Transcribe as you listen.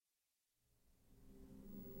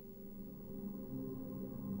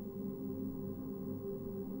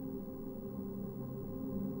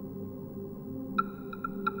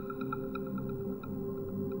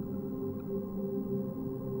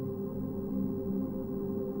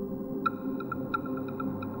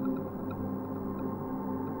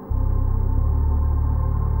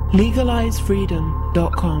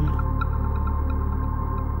LegalizeFreedom.com.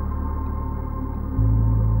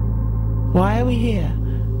 Why are we here?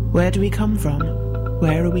 Where do we come from?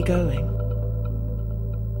 Where are we going?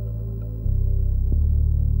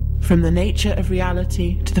 From the nature of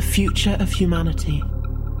reality to the future of humanity.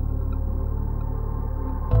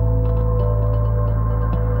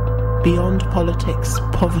 Beyond politics,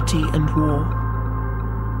 poverty and war.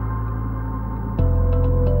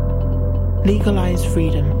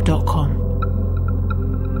 LegalizeFreedom.com.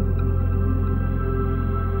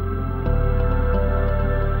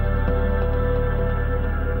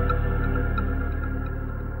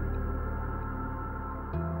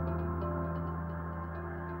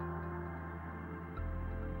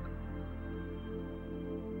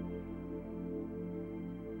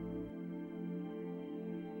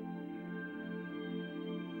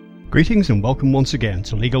 Greetings and welcome once again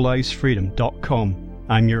to LegalizeFreedom.com.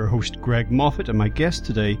 I'm your host Greg Moffat, and my guest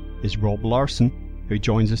today is Rob Larson, who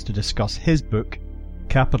joins us to discuss his book,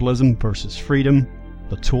 Capitalism versus Freedom,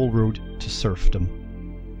 The Toll Road to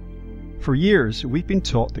Serfdom. For years, we've been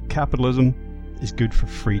taught that capitalism is good for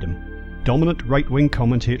freedom. Dominant right-wing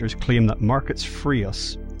commentators claim that markets free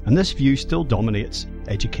us, and this view still dominates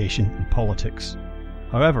education and politics.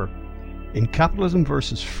 However, in Capitalism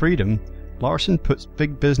versus Freedom, Larson puts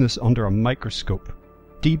big business under a microscope,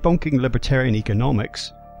 debunking libertarian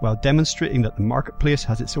economics while demonstrating that the marketplace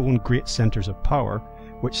has its own great centres of power,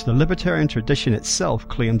 which the libertarian tradition itself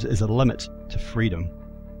claims is a limit to freedom.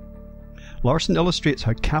 Larson illustrates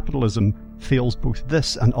how capitalism fails both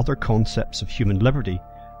this and other concepts of human liberty,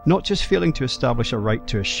 not just failing to establish a right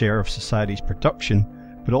to a share of society's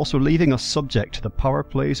production, but also leaving us subject to the power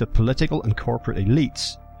plays of political and corporate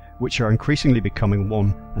elites, which are increasingly becoming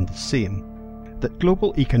one and the same. That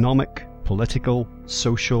global economic, political,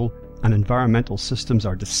 social, and environmental systems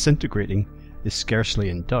are disintegrating is scarcely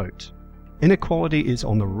in doubt. Inequality is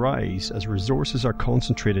on the rise as resources are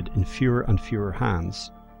concentrated in fewer and fewer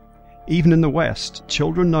hands. Even in the West,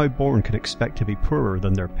 children now born can expect to be poorer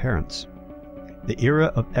than their parents. The era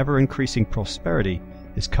of ever-increasing prosperity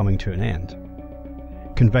is coming to an end.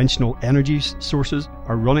 Conventional energy sources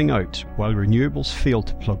are running out while renewables fail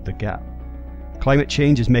to plug the gap. Climate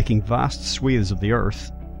change is making vast swathes of the Earth,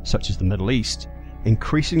 such as the Middle East,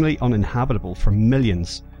 increasingly uninhabitable for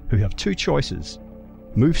millions who have two choices: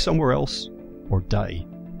 move somewhere else or die.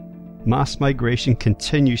 Mass migration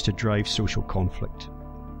continues to drive social conflict.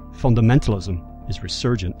 Fundamentalism is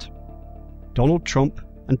resurgent. Donald Trump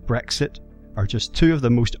and Brexit are just two of the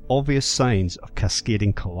most obvious signs of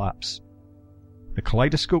cascading collapse. The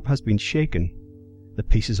kaleidoscope has been shaken. The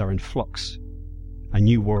pieces are in flux. A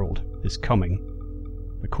new world is coming.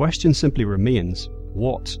 The question simply remains,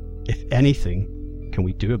 what, if anything, can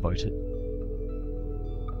we do about it?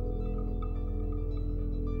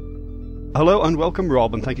 Hello and welcome,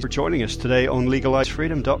 Rob, and thank you for joining us today on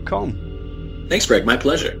LegalizeFreedom.com. Thanks, Greg. My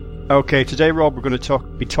pleasure. Okay, today, Rob, we're going to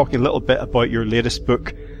be talking a little bit about your latest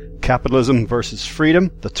book, Capitalism versus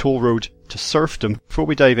Freedom, The Toll Road to Serfdom. Before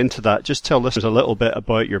we dive into that, just tell listeners a little bit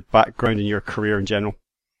about your background and your career in general.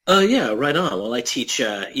 Yeah, right on. Well, I teach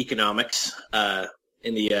economics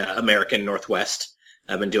in the American Northwest.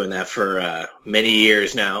 I've been doing that for many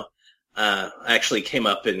years now. I actually came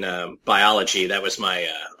up in biology. That was my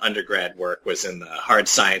undergrad work, was in the hard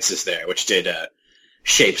sciences there, which did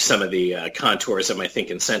shape some of the contours of my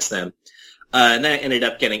thinking since then. And then I ended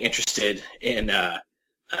up getting interested in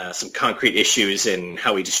some concrete issues in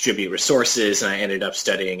how we distribute resources, and I ended up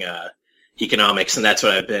studying economics, and that's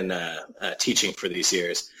what I've been teaching for these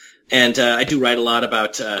years. And I do write a lot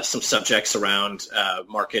about some subjects around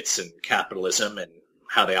markets and capitalism and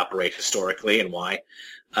how they operate historically and why.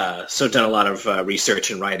 So I've done a lot of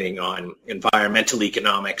research and writing on environmental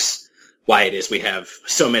economics, why it is we have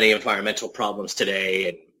so many environmental problems today,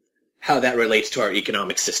 and how that relates to our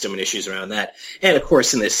economic system and issues around that. And, of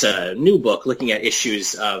course, in this new book, looking at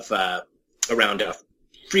issues of around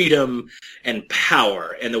freedom and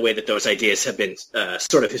power and the way that those ideas have been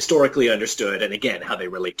sort of historically understood, and, again, how they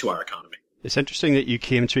relate to our economy. It's interesting that you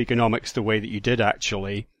came to economics the way that you did,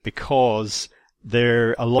 actually, because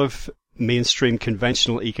a lot of mainstream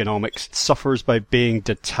conventional economics suffers by being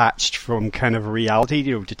detached from kind of reality,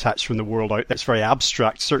 detached from the world out there. It's very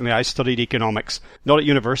abstract. Certainly I studied economics, not at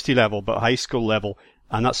university level, but high school level.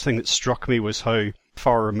 And that's the thing that struck me was how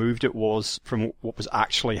far removed it was from what was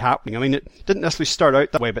actually happening. I mean, it didn't necessarily start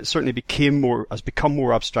out that way, but it certainly has become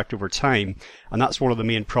more abstract over time. And that's one of the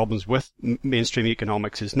main problems with mainstream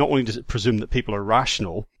economics is not only does it presume that people are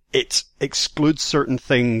rational, it excludes certain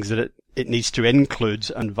things that it needs to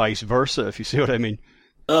include and vice versa, if you see what I mean.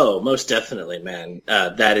 Oh, most definitely, man.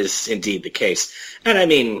 That is indeed the case. And I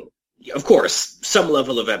mean, of course, some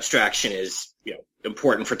level of abstraction is,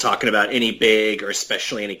 important for talking about any big or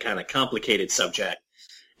especially any kind of complicated subject.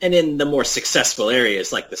 And in the more successful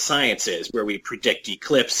areas like the sciences, where we predict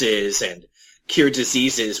eclipses and cure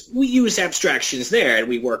diseases, we use abstractions there, and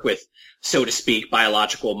we work with, so to speak,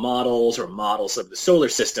 biological models or models of the solar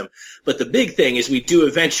system. But the big thing is we do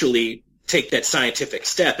eventually take that scientific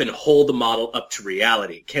step and hold the model up to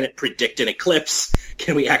reality. Can it predict an eclipse?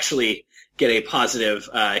 Can we actually get a positive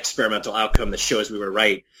experimental outcome that shows we were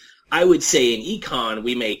right? I would say in econ,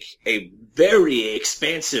 we make a very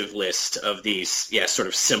expansive list of these, sort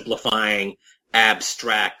of simplifying,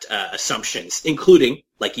 abstract assumptions, including,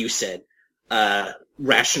 like you said,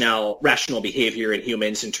 rational behavior in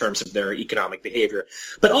humans in terms of their economic behavior.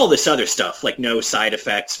 But all this other stuff, like no side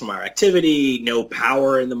effects from our activity, no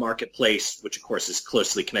power in the marketplace, which of course is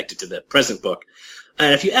closely connected to the present book.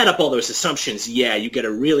 And if you add up all those assumptions, you get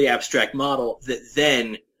a really abstract model that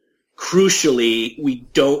then, crucially, we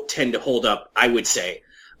don't tend to hold up, I would say,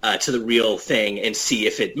 to the real thing and see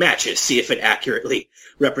if it matches, see if it accurately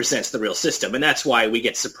represents the real system. And that's why we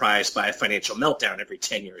get surprised by a financial meltdown every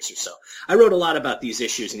 10 years or so. I wrote a lot about these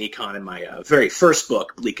issues in econ in my very first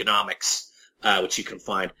book, Bleakonomics, which you can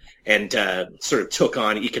find, and sort of took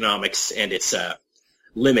on economics and its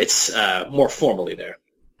limits more formally there.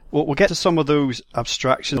 Well, we'll get to some of those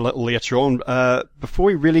abstractions a little later on. Before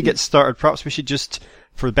we really get started, perhaps we should just,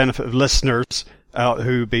 for the benefit of listeners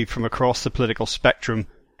who be from across the political spectrum,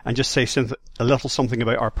 and just say a little something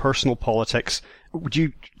about our personal politics. Would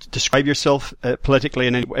you describe yourself politically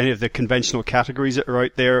in any of the conventional categories that are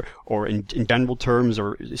out there, or in general terms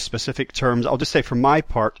or specific terms? I'll just say for my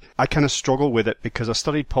part, I kind of struggle with it because I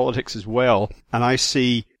studied politics as well, and I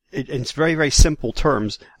see, in very, very simple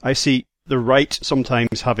terms, I see the right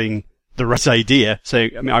sometimes having the right idea,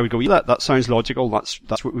 saying, I would go, that sounds logical,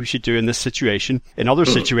 that's what we should do in this situation. In other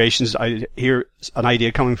situations, I hear an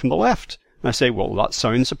idea coming from the left, and I say, well, that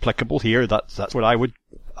sounds applicable here, that's what I would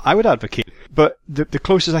advocate. But the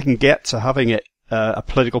closest I can get to having a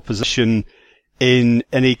political position in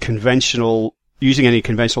any conventional, using any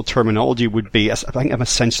conventional terminology would be, I think I'm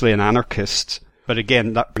essentially an anarchist. But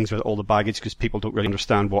again, that brings with all the baggage because people don't really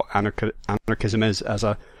understand what anarchism is as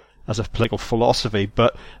a political philosophy.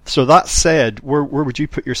 But so that said, where would you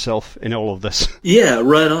put yourself in all of this? Yeah,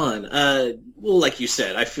 right on. Well, like you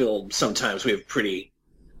said, I feel sometimes we have pretty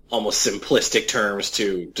almost simplistic terms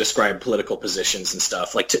to describe political positions and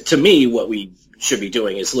stuff. Like to me, what we should be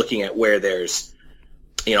doing is looking at where there's,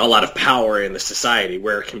 a lot of power in the society.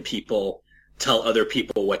 Where can people tell other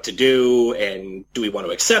people what to do, and do we want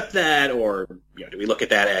to accept that, or do we look at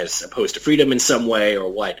that as opposed to freedom in some way,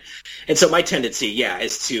 or what? And so my tendency,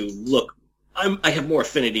 is to look. I have more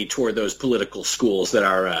affinity toward those political schools that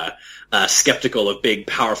are skeptical of big,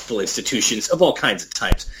 powerful institutions of all kinds of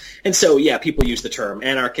types. And so, people use the term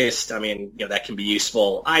anarchist. I mean, that can be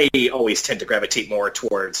useful. I always tend to gravitate more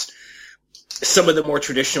towards some of the more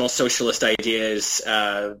traditional socialist ideas,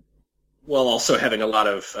 while also having a lot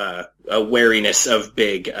of a wariness of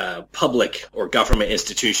big public or government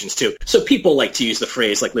institutions too. So people like to use the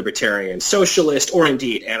phrase like libertarian socialist, or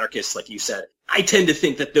indeed anarchist, like you said. I tend to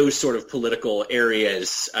think that those sort of political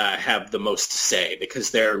areas have the most to say,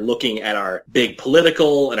 because they're looking at our big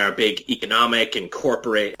political and our big economic and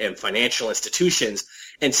corporate and financial institutions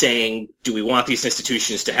and saying, do we want these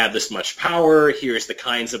institutions to have this much power? Here's the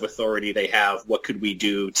kinds of authority they have. What could we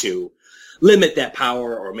do to limit that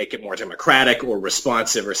power or make it more democratic or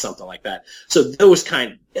responsive or something like that? So those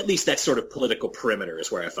at least that sort of political perimeter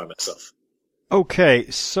is where I find myself. Okay,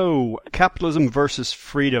 so Capitalism versus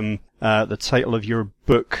Freedom, the title of your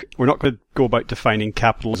book. We're not going to go about defining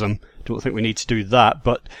capitalism. Don't think we need to do that,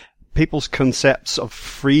 but people's concepts of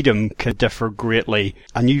freedom can differ greatly.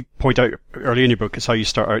 And you point out early in your book, it's how you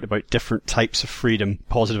start out about different types of freedom,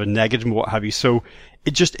 positive and negative and what have you. So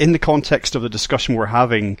it just, in the context of the discussion we're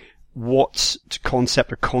having, what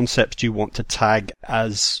concept or concepts do you want to tag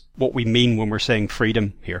as what we mean when we're saying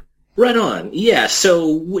freedom here? Right on. Yeah.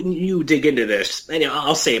 So when you dig into this, and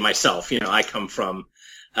I'll say myself, I come from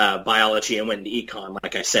biology and went into econ,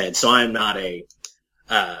 like I said, so I'm not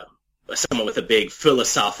someone with a big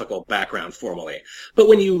philosophical background formally. But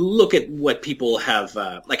when you look at what people have,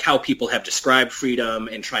 like how people have described freedom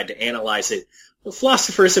and tried to analyze it, well,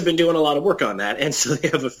 philosophers have been doing a lot of work on that, and so they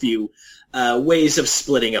have a few ways of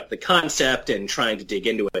splitting up the concept and trying to dig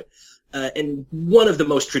into it. And one of the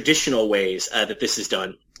most traditional ways that this is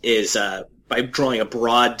done is by drawing a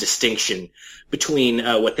broad distinction between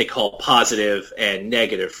what they call positive and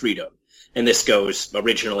negative freedom. And this goes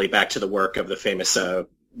originally back to the work of the famous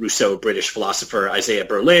Rousseau, British philosopher, Isaiah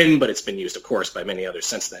Berlin, but it's been used, of course, by many others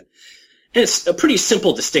since then. And it's a pretty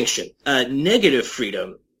simple distinction. Negative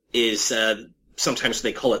freedom is, sometimes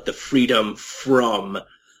they call it the freedom from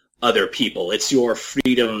other people. It's your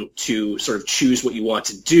freedom to sort of choose what you want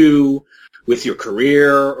to do with your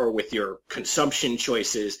career or with your consumption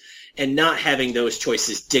choices, and not having those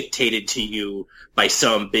choices dictated to you by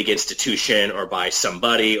some big institution or by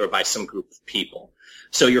somebody or by some group of people.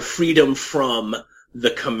 So your freedom from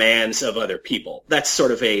the commands of other people. That's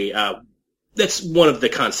sort of that's one of the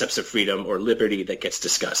concepts of freedom or liberty that gets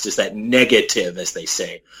discussed, is that negative, as they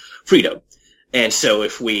say, freedom. And so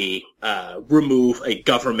if we remove a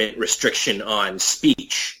government restriction on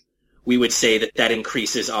speech, we would say that that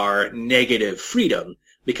increases our negative freedom,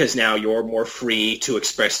 because now you're more free to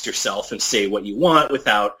express yourself and say what you want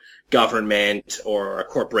without government or a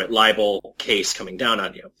corporate libel case coming down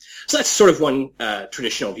on you. So that's sort of one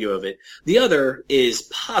traditional view of it. The other is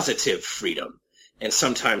positive freedom, and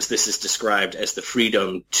sometimes this is described as the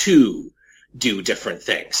freedom to do different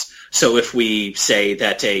things. So if we say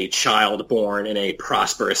that a child born in a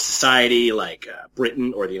prosperous society like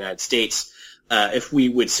Britain or the United States, if we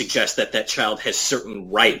would suggest that that child has certain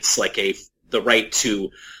rights, like the right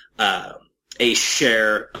to a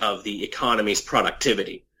share of the economy's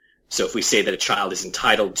productivity. So if we say that a child is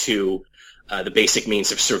entitled to the basic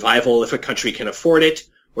means of survival if a country can afford it,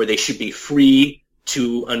 or they should be free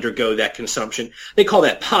to undergo that consumption, they call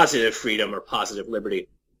that positive freedom or positive liberty.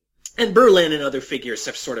 And Berlin and other figures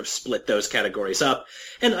have sort of split those categories up.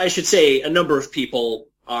 And I should say a number of people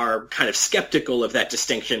are kind of skeptical of that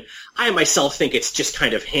distinction. I myself think it's just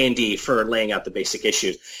kind of handy for laying out the basic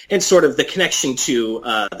issues. And sort of the connection to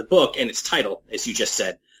the book and its title, as you just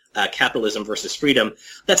said, Capitalism versus Freedom,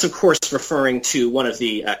 that's of course referring to one of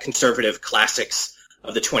the conservative classics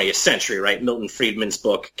of the 20th century, right? Milton Friedman's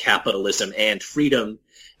book, Capitalism and Freedom.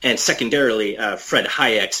 And secondarily, Fred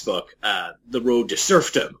Hayek's book, The Road to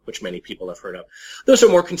Serfdom, which many people have heard of. Those are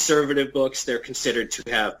more conservative books. They're considered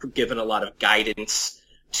to have given a lot of guidance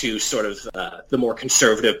to sort of the more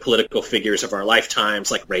conservative political figures of our lifetimes,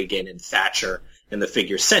 like Reagan and Thatcher and the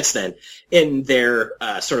figures since then, in their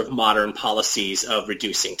sort of modern policies of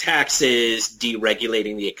reducing taxes,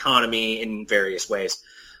 deregulating the economy in various ways.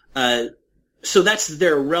 So that's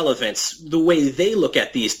their relevance, the way they look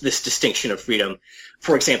at this distinction of freedom.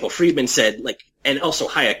 For example, Friedman said, and also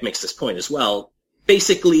Hayek makes this point as well,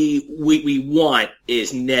 basically what we want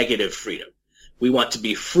is negative freedom. We want to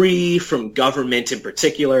be free from government in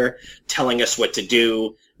particular, telling us what to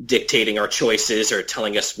do, dictating our choices, or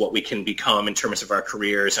telling us what we can become in terms of our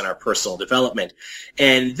careers and our personal development.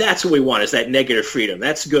 And that's what we want, is that negative freedom.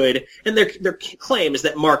 That's good. And their claim is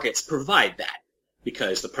that markets provide that,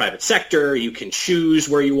 because the private sector, you can choose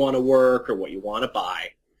where you want to work or what you want to buy.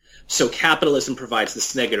 So capitalism provides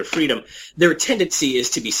this negative freedom. Their tendency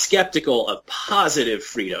is to be skeptical of positive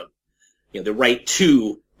freedom, the right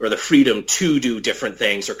to, or the freedom to do different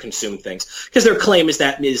things or consume things, because their claim is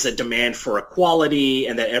that is a demand for equality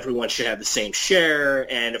and that everyone should have the same share.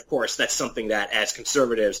 And of course, that's something that as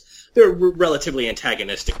conservatives, they're relatively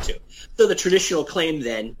antagonistic to. So the traditional claim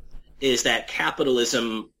then is that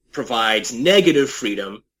capitalism provides negative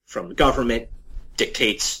freedom from the government,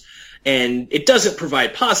 dictates, and it doesn't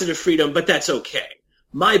provide positive freedom, but that's okay.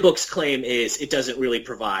 My book's claim is it doesn't really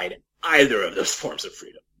provide either of those forms of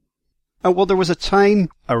freedom. Well, there was a time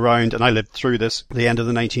around, and I lived through this, the end of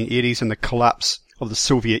the 1980s and the collapse of the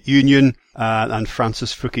Soviet Union and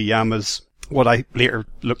Francis Fukuyama's, what I later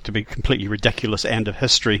looked to be completely ridiculous end of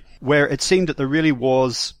history, where it seemed that there really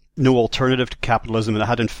was no alternative to capitalism, and it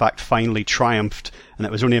had in fact finally triumphed, and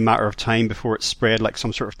it was only a matter of time before it spread like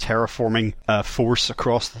some sort of terraforming force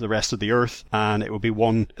across the rest of the earth, and it would be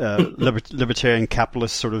one libertarian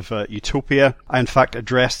capitalist sort of utopia. I in fact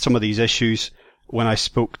addressed some of these issues when I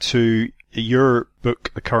spoke to your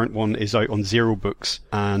book. The current one is out on Zero Books,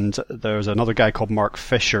 and there's another guy called Mark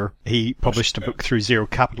Fisher. He published a book through Zero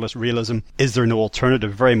Capitalist Realism, Is There No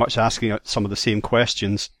Alternative? Very much asking out some of the same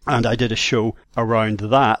questions, and I did a show around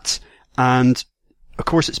that. And of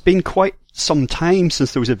course it's been quite some time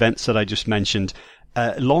since those events that I just mentioned.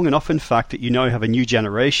 Long enough, in fact, that you now have a new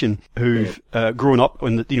generation who've grown up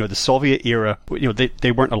in the Soviet era.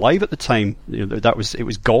 They weren't alive at the time. It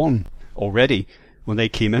was gone already when they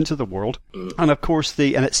came into the world. And of course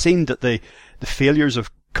and it seemed that the failures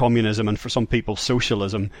of communism and for some people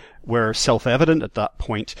socialism were self-evident at that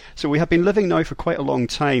point. So we have been living now for quite a long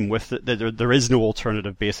time with there is no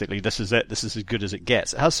alternative, basically. This is it. This is as good as it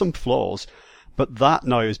gets. It has some flaws, but that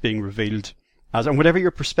now is being revealed as, and whatever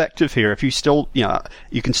your perspective here, if you still,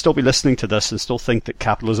 you can still be listening to this and still think that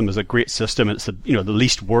capitalism is a great system and it's the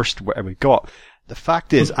least worst whatever we've got, the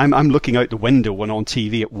fact is, I'm looking out the window when on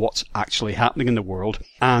TV at what's actually happening in the world,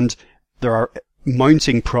 and there are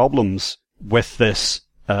mounting problems with this,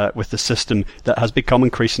 with the system that has become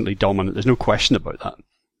increasingly dominant. There's no question about that.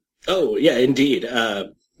 Oh, yeah, indeed.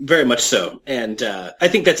 Very much so. And I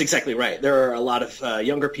think that's exactly right. There are a lot of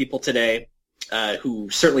younger people today who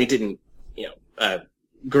certainly didn't,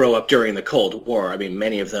 grow up during the Cold War. I mean,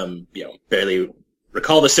 many of them, barely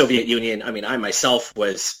recall the Soviet Union. I mean, I myself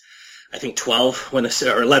was, I think, 12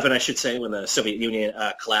 or 11, I should say, when the Soviet Union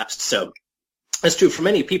collapsed. So that's true for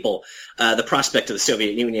many people. The prospect of the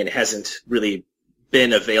Soviet Union hasn't really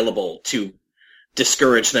been available to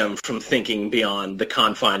discourage them from thinking beyond the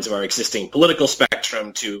confines of our existing political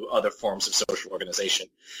spectrum to other forms of social organization.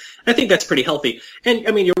 I think that's pretty healthy. And,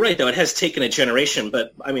 I mean, you're right, though. It has taken a generation,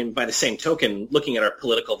 but, I mean, by the same token, looking at our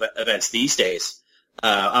political events these days,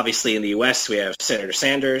 obviously in the U.S. we have Senator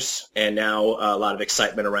Sanders, and now a lot of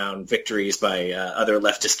excitement around victories by other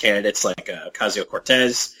leftist candidates like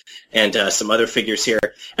Ocasio-Cortez and some other figures here.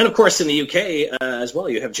 And, of course, in the U.K. As well,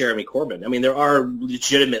 you have Jeremy Corbyn. I mean, there are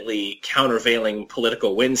legitimately countervailing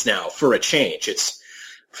political winds now for a change.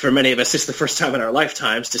 For many of us, it's the first time in our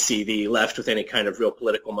lifetimes to see the left with any kind of real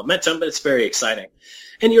political momentum, but it's very exciting.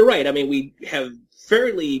 And you're right. I mean, we have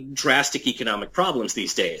fairly drastic economic problems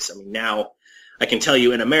these days. I mean, now I can tell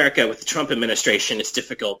you in America with the Trump administration, it's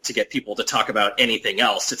difficult to get people to talk about anything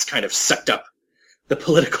else. It's kind of sucked up the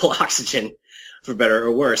political oxygen, for better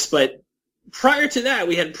or worse. But prior to that,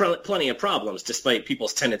 we had plenty of problems, despite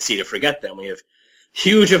people's tendency to forget them. We have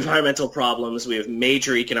huge environmental problems. We have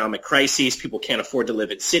major economic crises. People can't afford to live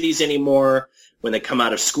in cities anymore. When they come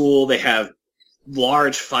out of school, they have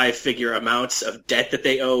large 5-figure amounts of debt that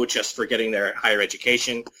they owe just for getting their higher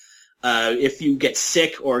education. If you get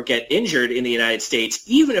sick or get injured in the United States,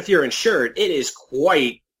 even if you're insured, it is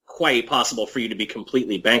quite possible for you to be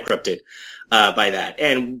completely bankrupted by that.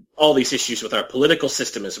 And all these issues with our political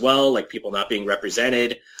system as well, like people not being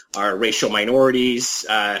represented. Our racial minorities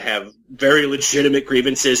have very legitimate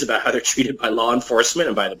grievances about how they're treated by law enforcement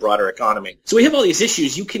and by the broader economy. So we have all these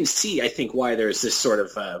issues. You can see, I think, why there's this sort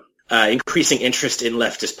of increasing interest in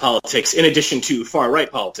leftist politics, in addition to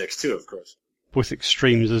far-right politics, too, of course. Both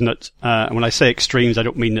extremes, isn't it? And when I say extremes, I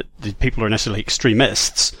don't mean that the people are necessarily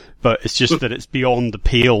extremists, but it's just that it's beyond the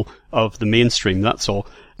pale of the mainstream, that's all.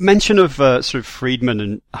 Mention of sort of Friedman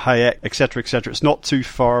and Hayek, etc., etc. It's not too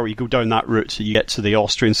far. You go down that route, so you get to the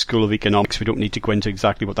Austrian School of Economics. We don't need to go into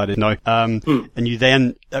exactly what that is now. And you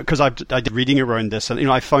then, because I did reading around this, and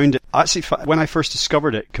I found it actually when I first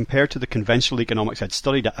discovered it, compared to the conventional economics I'd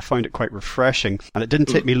studied it, I found it quite refreshing. And it didn't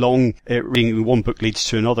take me long reading one book leads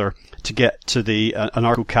to another to get to the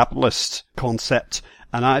anarcho-capitalist concept,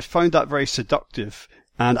 and I found that very seductive.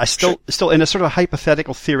 And I still, in a sort of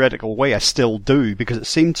hypothetical, theoretical way, I still do, because it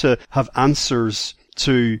seemed to have answers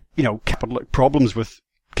to, problems with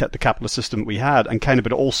the capitalist system we had, and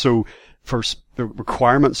but also for the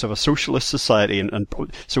requirements of a socialist society. And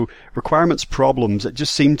so requirements, problems, it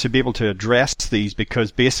just seemed to be able to address these,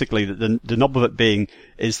 because basically the nub of it being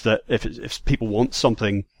is that if people want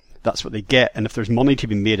something, that's what they get. And if there's money to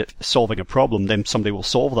be made at solving a problem, then somebody will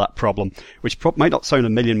solve that problem, which might not sound a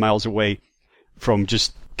million miles away from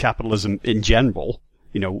just capitalism in general,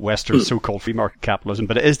 Western so-called free market capitalism,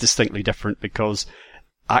 but it is distinctly different, because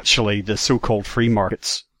actually the so-called free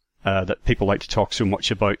markets that people like to talk so much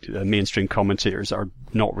about, mainstream commentators, are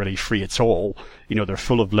not really free at all. They're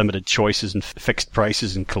full of limited choices and fixed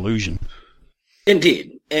prices and collusion.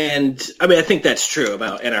 Indeed. And I mean, I think that's true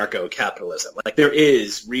about anarcho-capitalism. Like, there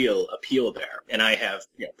is real appeal there. And I have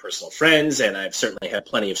personal friends, and I've certainly had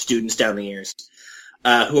plenty of students down the years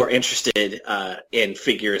who are interested in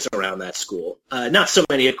figures around that school. Not so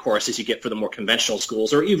many, of course, as you get for the more conventional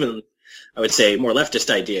schools, or even, I would say, more leftist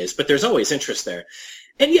ideas, but there's always interest there.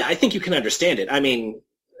 And yeah, I think you can understand it. I mean,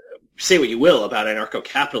 say what you will about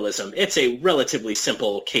anarcho-capitalism, it's a relatively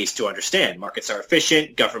simple case to understand. Markets are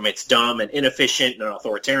efficient, government's dumb and inefficient and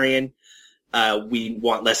authoritarian. We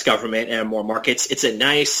want less government and more markets. It's a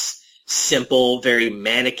nice, simple, very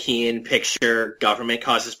Manichaean picture. Government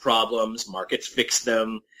causes problems, markets fix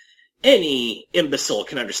them. Any imbecile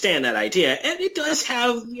can understand that idea, and it does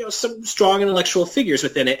have, some strong intellectual figures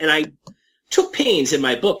within it. And I took pains in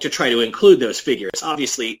my book to try to include those figures.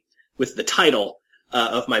 Obviously, with the title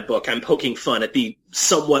of my book, I'm poking fun at the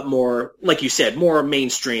somewhat more, like you said, more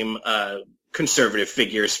mainstream conservative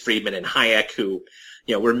figures, Friedman and Hayek, who,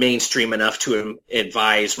 were mainstream enough to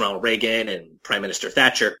advise Ronald Reagan and Prime Minister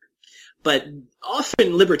Thatcher. But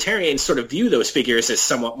often libertarians sort of view those figures as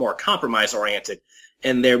somewhat more compromise-oriented.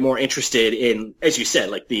 and they're more interested in, as you said,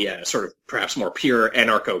 like the sort of perhaps more pure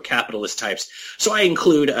anarcho-capitalist types. So I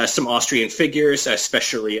include some Austrian figures,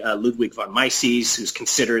 especially Ludwig von Mises, who's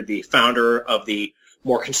considered the founder of the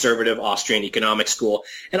more conservative Austrian economic school,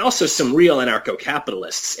 and also some real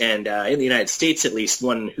anarcho-capitalists. And in the United States, at least,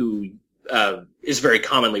 one who is very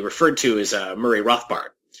commonly referred to is Murray Rothbard,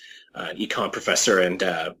 an econ professor and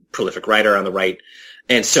prolific writer on the right.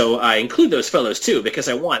 And so I include those fellows, too, because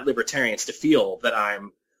I want libertarians to feel that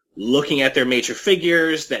I'm looking at their major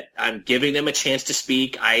figures, that I'm giving them a chance to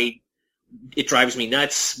speak. It drives me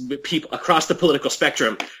nuts. People across the political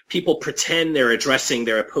spectrum, people pretend they're addressing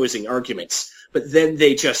their opposing arguments, but then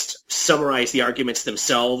they just summarize the arguments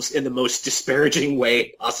themselves in the most disparaging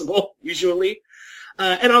way possible, usually.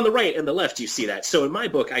 And on the right and the left, you see that. So in my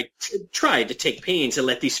book, I tried to take pains and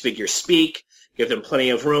let these figures speak, give them plenty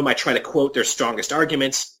of room. I try to quote their strongest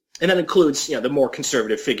arguments, and that includes, the more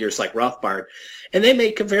conservative figures like Rothbard. And they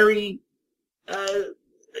make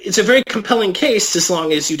it's a very compelling case as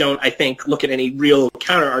long as you don't, I think, look at any real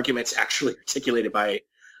counter-arguments actually articulated by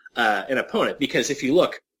an opponent. Because if you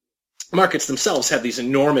look, markets themselves have these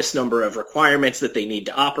enormous number of requirements that they need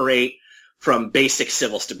to operate, from basic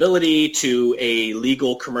civil stability to a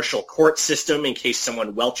legal commercial court system in case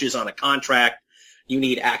someone welches on a contract. You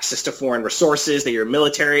need access to foreign resources that your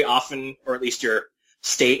military often, or at least your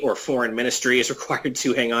state or foreign ministry, is required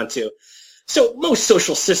to hang on to. So most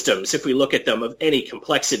social systems, if we look at them of any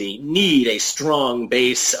complexity, need a strong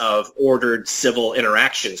base of ordered civil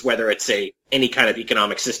interactions, whether it's any kind of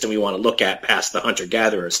economic system we want to look at past the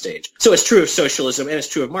hunter-gatherer stage. So it's true of socialism and it's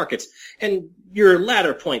true of markets. And your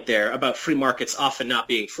latter point there about free markets often not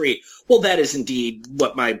being free, well, that is indeed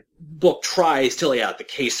what my book tries to lay out the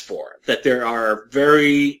case for, that there are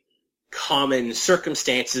very common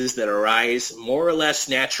circumstances that arise more or less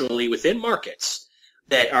naturally within markets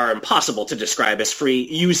that are impossible to describe as free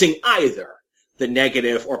using either the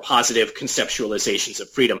negative or positive conceptualizations of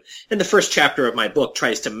freedom. And the first chapter of my book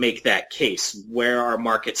tries to make that case. Where are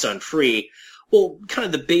markets unfree? Well, kind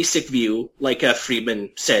of the basic view, like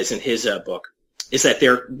Friedman says in his book, is that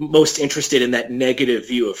they're most interested in that negative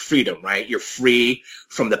view of freedom, right? You're free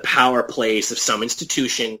from the power plays of some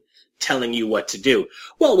institution telling you what to do.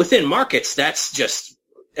 Well, within markets, that's just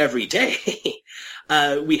every day.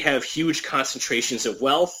 We have huge concentrations of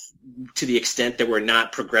wealth to the extent that we're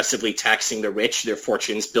not progressively taxing the rich. Their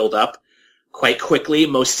fortunes build up quite quickly,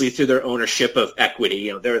 mostly through their ownership of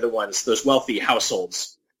equity. They're the ones, those wealthy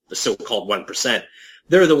households, the so-called 1%,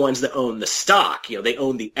 they're the ones that own the stock. They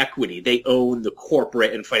own the equity. They own the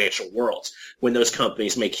corporate and financial worlds. When those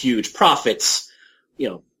companies make huge profits,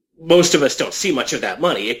 most of us don't see much of that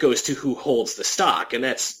money. It goes to who holds the stock, and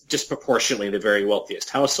that's disproportionately the very wealthiest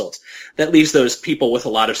households. That leaves those people with a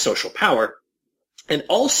lot of social power. And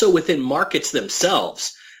also within markets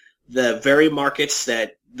themselves, the very markets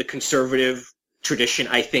that the conservative tradition,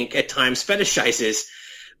 I think, at times fetishizes,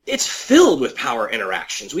 it's filled with power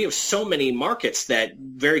interactions. We have so many markets that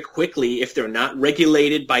very quickly, if they're not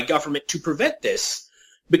regulated by government to prevent this,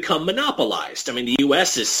 become monopolized. I mean, the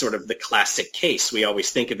U.S. is sort of the classic case. We always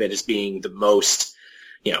think of it as being the most,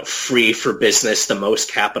 free for business, the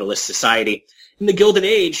most capitalist society. In the Gilded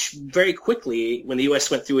Age, very quickly, when the U.S.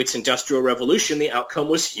 went through its Industrial Revolution, the outcome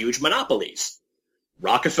was huge monopolies.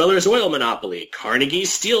 Rockefeller's oil monopoly,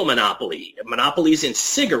 Carnegie's steel monopoly, monopolies in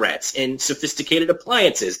cigarettes and sophisticated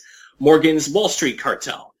appliances, Morgan's Wall Street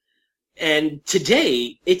cartel. And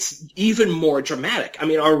today, it's even more dramatic. I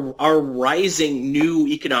mean, our rising new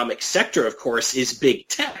economic sector, of course, is big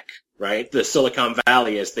tech, right? The Silicon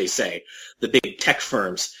Valley, as they say, the big tech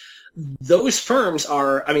firms. Those firms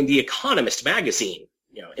are, The Economist magazine,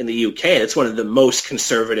 in the UK, that's one of the most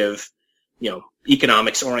conservative,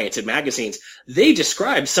 economics-oriented magazines. They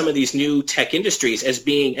describe some of these new tech industries as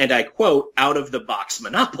being, and I quote, out-of-the-box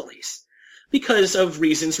monopolies, because of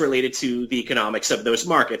reasons related to the economics of those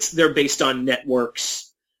markets. They're based on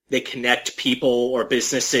networks. They connect people or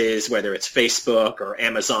businesses, whether it's Facebook or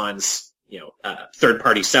Amazon's,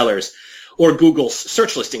 third-party sellers, or Google's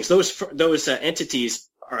search listings. Those entities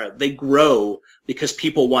they grow because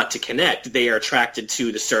people want to connect. They are attracted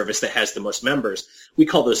to the service that has the most members. We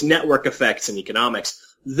call those network effects in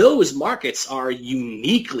economics. Those markets are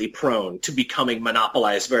uniquely prone to becoming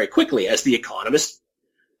monopolized very quickly, as The Economist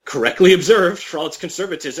correctly observed. For all its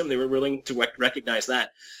conservatism, they were willing to recognize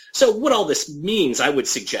that. So what all this means, I would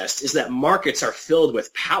suggest, is that markets are filled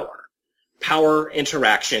with power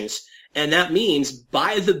interactions, and that means,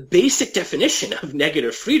 by the basic definition of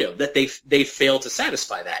negative freedom, that they fail to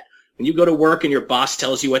satisfy that. When you go to work and your boss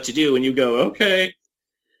tells you what to do and you go, okay,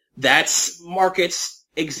 that's markets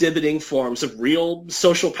exhibiting forms of real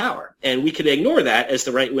social power. And we could ignore that as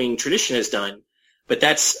the right-wing tradition has done. But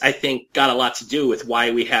that's, I think, got a lot to do with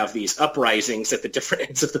why we have these uprisings at the different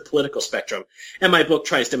ends of the political spectrum. And my book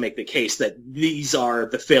tries to make the case that these are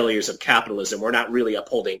the failures of capitalism. We're not really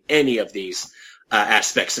upholding any of these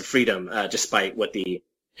aspects of freedom, despite what the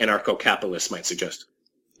anarcho-capitalists might suggest.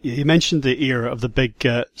 You mentioned the era of the big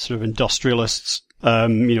sort of industrialists,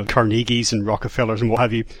 Carnegies and Rockefellers and what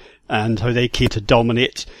have you, and how they came to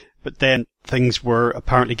dominate. But then things were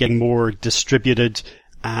apparently getting more distributed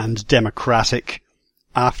and democratic.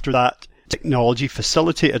 After that, technology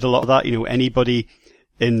facilitated a lot of that. Anybody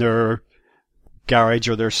in their garage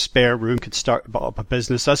or their spare room could start up a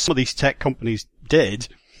business, as some of these tech companies did,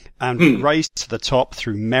 and rise to the top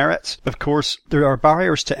through merit. Of course, there are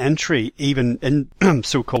barriers to entry even in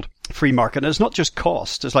so-called free market. And it's not just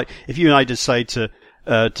cost. It's like if you and I decide to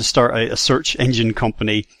start a search engine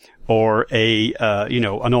company or an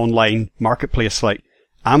online marketplace like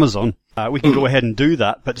Amazon, we can go ahead and do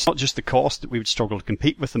that, but it's not just the cost that we would struggle to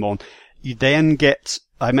compete with them on. You then get,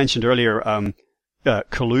 I mentioned earlier,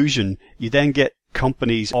 collusion. You then get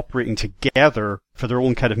companies operating together for their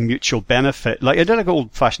own kind of mutual benefit, like an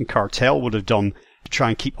old-fashioned cartel would have done to try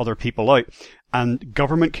and keep other people out. And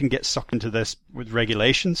government can get sucked into this with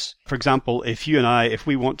regulations. For example, if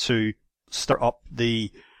we want to start up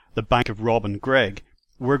the bank of Rob and Greg,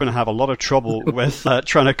 we're going to have a lot of trouble with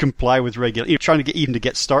trying to comply with trying to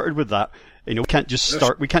get started with that. We can't just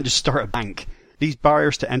start a bank. These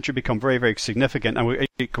barriers to entry become very, very significant. And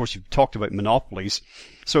of course, you've talked about monopolies.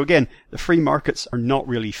 So again, the free markets are not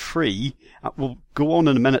really free. We'll go on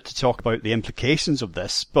in a minute to talk about the implications of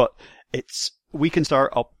this, but we can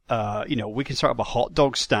start up a hot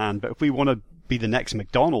dog stand, but if we want to be the next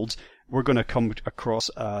McDonald's, we're going to come across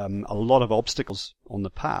a lot of obstacles on the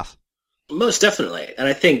path. Most definitely. And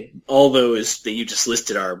I think all those that you just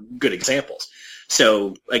listed are good examples.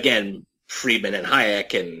 So again, Friedman and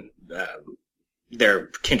Hayek and their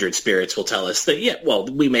kindred spirits will tell us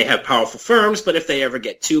that, we may have powerful firms, but if they ever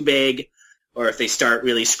get too big or if they start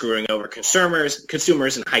really screwing over consumers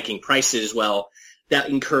and hiking prices, that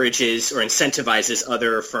encourages or incentivizes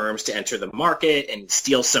other firms to enter the market and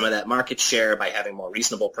steal some of that market share by having more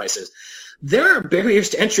reasonable prices. There are barriers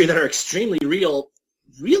to entry that are extremely real,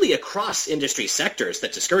 really across industry sectors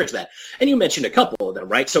that discourage that. And you mentioned a couple of them,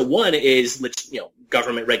 right? So one is,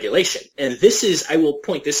 government regulation. And I will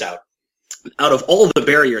point this out of all the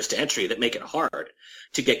barriers to entry that make it hard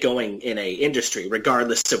to get going in a industry,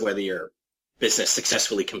 regardless of whether your business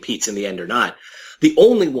successfully competes in the end or not. The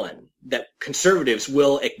only one that conservatives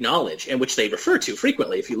will acknowledge and which they refer to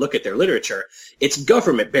frequently, if you look at their literature, it's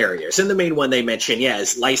government barriers. And the main one they mention,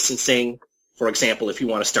 is licensing. For example, if you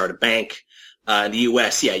want to start a bank, in the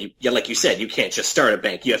U.S., like you said, you can't just start a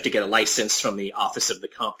bank. You have to get a license from the Office of the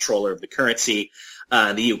Comptroller of the Currency.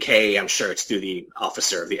 In the UK, I'm sure it's through the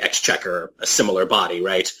Officer of the Exchequer, a similar body,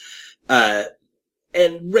 right?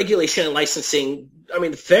 And regulation and licensing,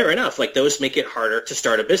 fair enough. Those make it harder to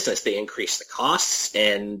start a business. They increase the costs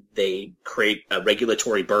and they create a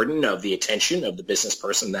regulatory burden of the attention of the business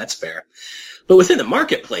person. That's fair. But within the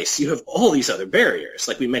marketplace, you have all these other barriers.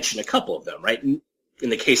 Like we mentioned a couple of them, right? In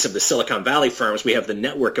the case of the Silicon Valley firms, we have the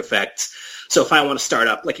network effects. So if I want to start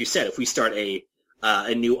up, like you said, if we start a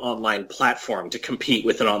new online platform to compete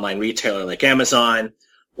with an online retailer like Amazon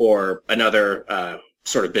or another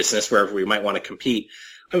sort of business wherever we might want to compete,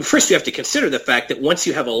 first you have to consider the fact that once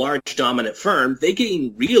you have a large dominant firm, they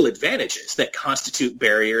gain real advantages that constitute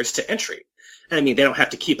barriers to entry. And they don't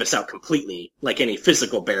have to keep us out completely like any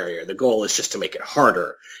physical barrier. The goal is just to make it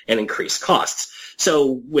harder and increase costs.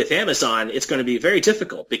 So with Amazon, it's going to be very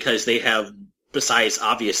difficult because they have, besides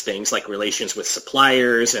obvious things like relations with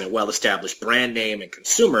suppliers and a well-established brand name and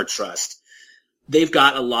consumer trust, they've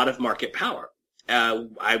got a lot of market power.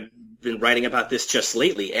 I've been writing about this just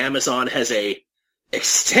lately. Amazon has a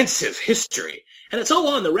extensive history, and it's all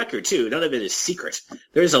on the record too. None of it is secret.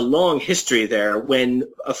 There's a long history there when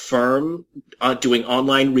a firm doing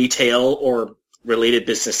online retail or related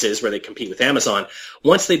businesses where they compete with Amazon,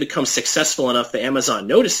 once they become successful enough that Amazon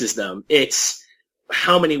notices them, it's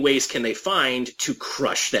how many ways can they find to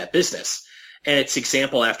crush that business? And it's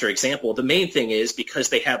example after example. The main thing is because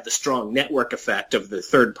they have the strong network effect of the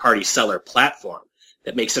third-party seller platform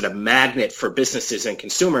that makes it a magnet for businesses and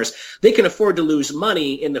consumers, they can afford to lose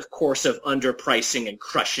money in the course of underpricing and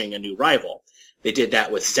crushing a new rival. They did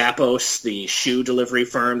that with Zappos, the shoe delivery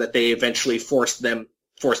firm that they eventually forced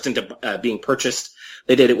into being purchased.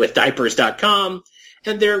 They did it with diapers.com,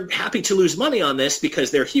 and they're happy to lose money on this because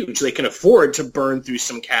they're huge. They can afford to burn through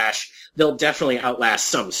some cash. They'll definitely outlast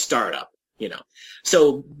some startup.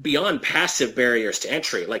 So beyond passive barriers to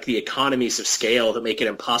entry, like the economies of scale that make it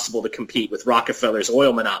impossible to compete with Rockefeller's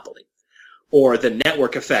oil monopoly, or the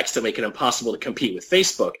network effects that make it impossible to compete with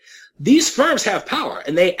Facebook, these firms have power,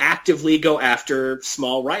 and they actively go after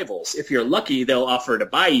small rivals. If you're lucky, they'll offer to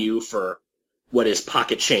buy you for what is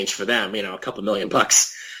pocket change for them, a couple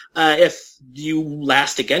 $1,000,000. If you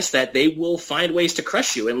last against that, they will find ways to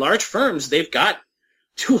crush you. And large firms, they've got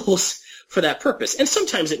tools for that purpose. And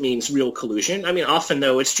sometimes it means real collusion. Often,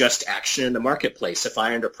 though, it's just action in the marketplace. If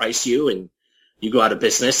I underprice you and you go out of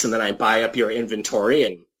business and then I buy up your inventory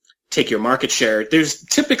and take your market share, there's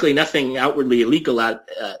typically nothing outwardly illegal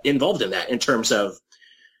involved in that in terms of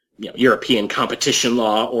European competition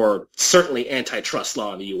law or certainly antitrust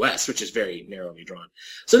law in the U.S., which is very narrowly drawn.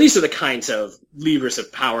 So these are the kinds of levers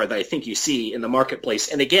of power that I think you see in the marketplace.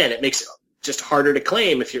 And again, it makes it just harder to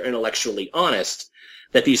claim, if you're intellectually honest,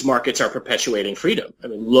 that these markets are perpetuating freedom.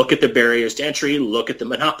 Look at the barriers to entry, look at the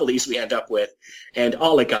monopolies we end up with, and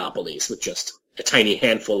oligopolies with just a tiny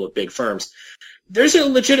handful of big firms. There's a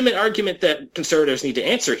legitimate argument that conservatives need to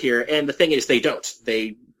answer here, and the thing is they don't.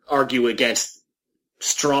 They argue against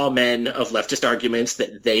straw men of leftist arguments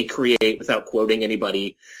that they create without quoting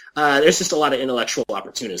anybody. There's just a lot of intellectual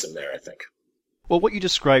opportunism there, I think. Well, what you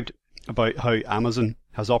described about how Amazon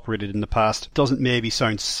has operated in the past doesn't maybe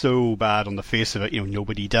sound so bad on the face of it.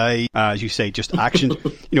 Nobody died, as you say, just actions,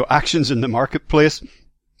 actions in the marketplace.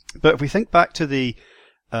 But if we think back to the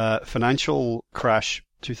financial crash,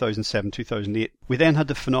 2007, 2008, we then had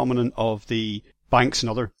the phenomenon of the banks and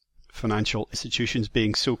other financial institutions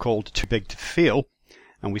being so-called too big to fail.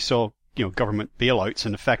 And we saw, government bailouts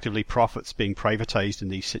and effectively profits being privatized in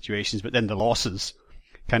these situations, but then the losses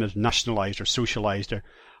kind of nationalized or socialized, or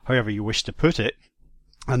however you wish to put it.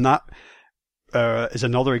 And that is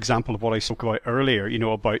another example of what I spoke about earlier,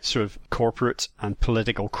 about sort of corporate and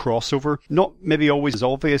political crossover. Not maybe always as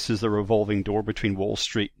obvious as the revolving door between Wall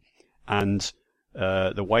Street and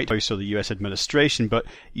the White House or the U.S. administration, but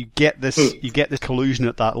you get this collusion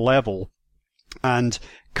at that level. And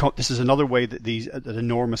this is another way that that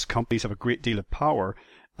enormous companies have a great deal of power.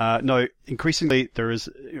 Now, increasingly, there's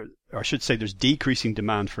decreasing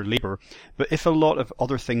demand for labor, but if a lot of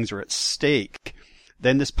other things are at stake,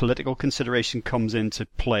 then this political consideration comes into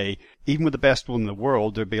play. Even with the best will in the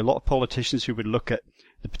world, there'd be a lot of politicians who would look at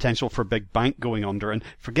the potential for a big bank going under and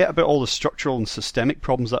forget about all the structural and systemic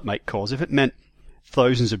problems that might cause. If it meant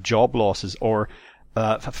thousands of job losses or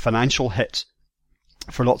financial hit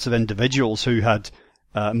for lots of individuals who had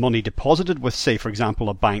money deposited with, say, for example,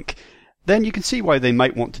 a bank, then you can see why they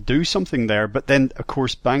might want to do something there. But then, of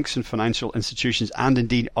course, banks and financial institutions and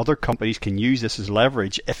indeed other companies can use this as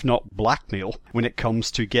leverage, if not blackmail, when it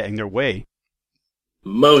comes to getting their way.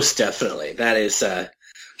 Most definitely. That is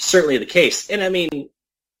certainly the case. And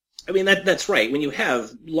that's right. When you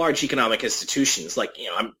have large economic institutions,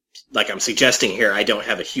 I'm suggesting here, I don't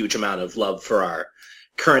have a huge amount of love for our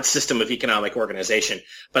current system of economic organization,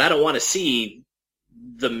 but I don't want to see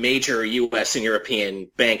the major U.S. and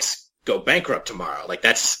European banks go bankrupt tomorrow.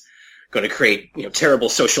 That's going to create, terrible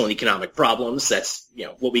social and economic problems. That's,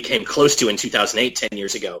 what we came close to in 2008, 10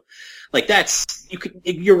 years ago.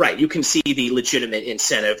 You're right. You can see the legitimate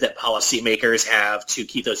incentive that policymakers have to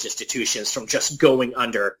keep those institutions from just going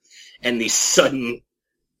under, and the sudden,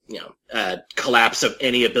 collapse of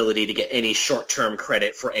any ability to get any short-term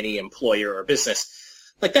credit for any employer or business.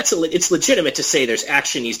 It's legitimate to say there's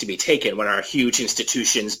action needs to be taken when our huge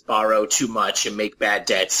institutions borrow too much and make bad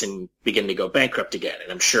debts and begin to go bankrupt again.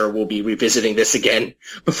 And I'm sure we'll be revisiting this again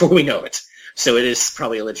before we know it. So it is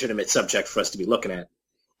probably a legitimate subject for us to be looking at.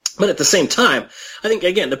 But at the same time, I think,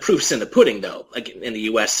 again, the proof's in the pudding, though, in the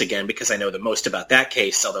U.S., again, because I know the most about that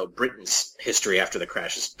case, although Britain's history after the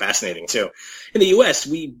crash is fascinating, too. In the U.S.,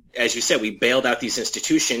 as you said, we bailed out these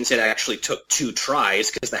institutions. It actually took 2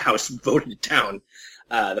 tries because the House voted it down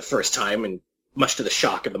the first time, and much to the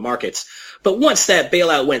shock of the markets. But once that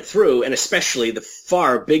bailout went through, and especially the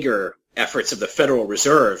far bigger efforts of the Federal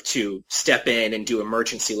Reserve to step in and do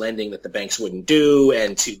emergency lending that the banks wouldn't do,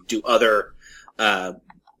 and to do other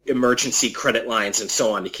emergency credit lines and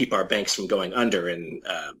so on to keep our banks from going under in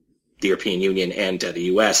the European Union and the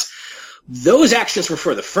U.S., those actions were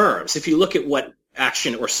for the firms. If you look at what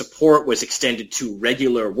action or support was extended to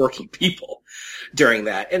regular working people during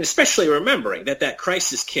that, and especially remembering that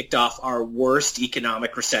crisis kicked off our worst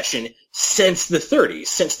economic recession since the 30s,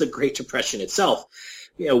 since the Great Depression itself.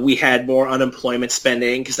 We had more unemployment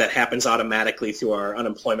spending because that happens automatically through our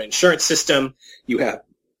unemployment insurance system. You have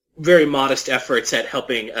very modest efforts at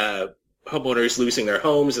helping homeowners losing their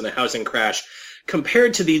homes in the housing crash,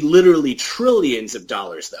 compared to the literally trillions of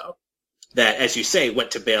dollars, though, that, as you say,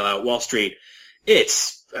 went to bail out Wall Street,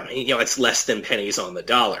 it's less than pennies on the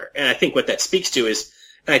dollar. And I think what that speaks to is,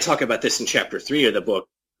 and I talk about this in chapter 3 of the book,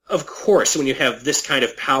 of course, when you have this kind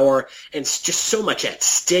of power and just so much at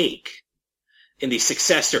stake in the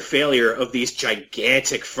success or failure of these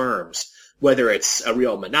gigantic firms, whether it's a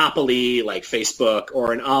real monopoly like Facebook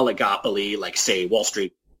or an oligopoly like, say, Wall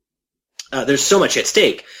Street, there's so much at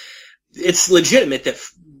stake. It's legitimate that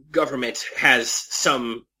government has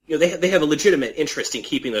some, they have a legitimate interest in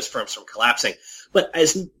keeping those firms from collapsing. But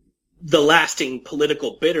as the lasting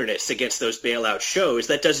political bitterness against those bailouts shows,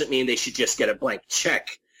 that doesn't mean they should just get a blank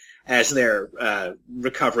check as their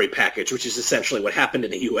recovery package, which is essentially what happened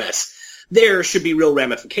in the U.S. There should be real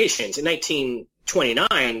ramifications. In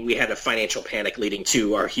 1929, we had a financial panic leading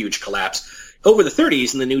to our huge collapse. Over the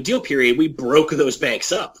 30s, in the New Deal period, we broke those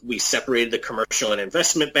banks up. We separated the commercial and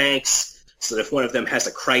investment banks so that if one of them has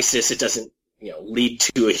a crisis, it doesn't lead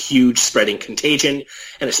to a huge spreading contagion.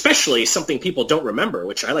 And especially something people don't remember,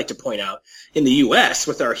 which I like to point out, in the U.S.,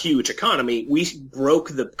 with our huge economy, we broke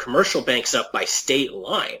the commercial banks up by state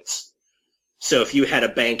lines. So if you had a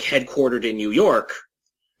bank headquartered in New York,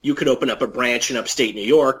 you could open up a branch in upstate New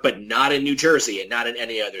York, but not in New Jersey and not in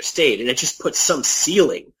any other state. And it just puts some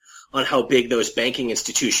ceiling on how big those banking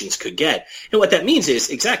institutions could get. And what that means is,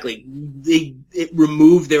 exactly, it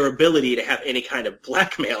removed their ability to have any kind of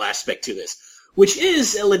blackmail aspect to this, which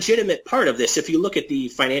is a legitimate part of this. If you look at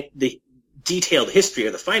the detailed history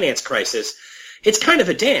of the finance crisis, it's kind of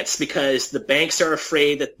a dance because the banks are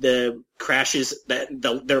afraid that the crashes,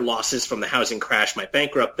 their losses from the housing crash might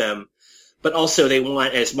bankrupt them, but also they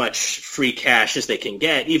want as much free cash as they can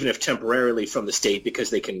get, even if temporarily from the state, because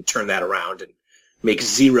they can turn that around and make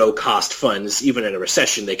zero cost funds. Even in a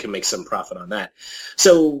recession, they can make some profit on that.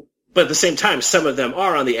 So, but at the same time, some of them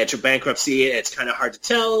are on the edge of bankruptcy. It's kind of hard to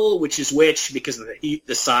tell which is which because of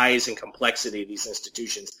the size and complexity of these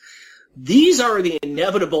institutions. These are the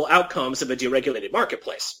inevitable outcomes of a deregulated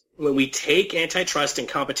marketplace. When we take antitrust and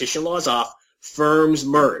competition laws off, firms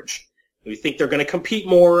merge. We think they're going to compete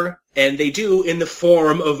more, and they do in the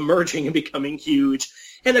form of merging and becoming huge.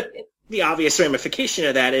 And the obvious ramification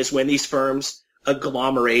of that is when these firms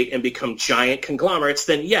agglomerate and become giant conglomerates,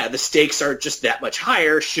 then the stakes are just that much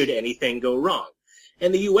higher should anything go wrong.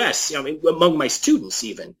 And the U.S., among my students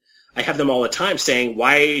even, I have them all the time saying,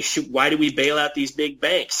 why do we bail out these big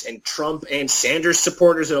banks? And Trump and Sanders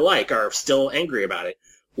supporters alike are still angry about it.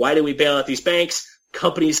 Why do we bail out these banks?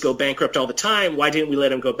 Companies go bankrupt all the time. Why didn't we let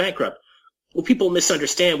them go bankrupt? Well, people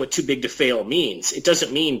misunderstand what too big to fail means. It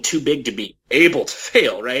doesn't mean too big to be able to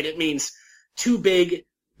fail, right? It means too big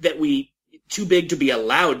to be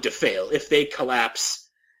allowed to fail if they collapse,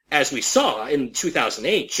 as we saw in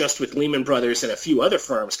 2008, just with Lehman Brothers and a few other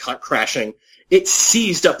firms crashing. It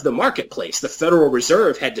seized up the marketplace. The Federal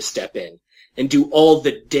Reserve had to step in and do all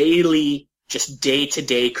the daily, just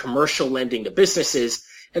day-to-day commercial lending to businesses,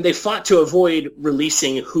 and they fought to avoid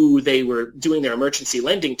releasing who they were doing their emergency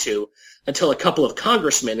lending to until a couple of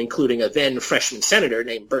congressmen, including a then freshman senator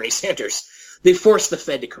named Bernie Sanders, they forced the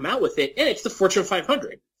Fed to come out with it, and it's the Fortune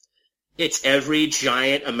 500. It's every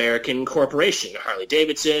giant American corporation.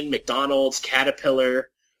 Harley-Davidson, McDonald's, Caterpillar,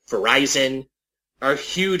 Verizon are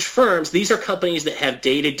huge firms. These are companies that have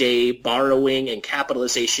day-to-day borrowing and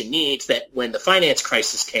capitalization needs that when the finance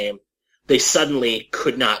crisis came, they suddenly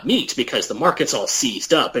could not meet because the markets all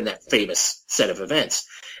seized up in that famous set of events.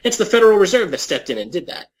 It's the Federal Reserve that stepped in and did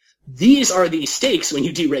that. These are the stakes when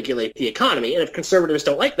you deregulate the economy. And if conservatives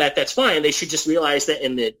don't like that, that's fine. They should just realize that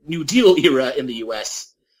in the New Deal era in the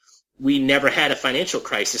U.S., we never had a financial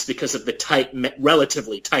crisis because of the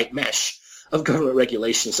relatively tight mesh of government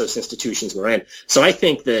regulations those institutions were in. So I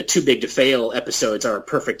think the too big to fail episodes are a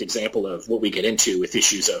perfect example of what we get into with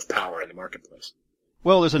issues of power in the marketplace.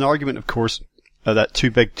 Well, there's an argument, of course, that too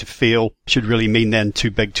big to fail should really mean then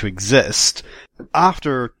too big to exist.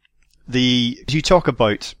 After you talk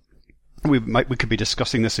about, we could be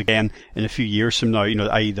discussing this again in a few years from now,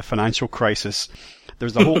 i.e. the financial crisis.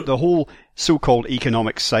 There's the whole so-called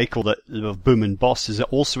economic cycle of boom and bust is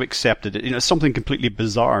also accepted. It's something completely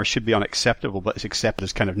bizarre, should be unacceptable, but it's accepted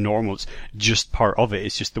as kind of normal. It's just part of it.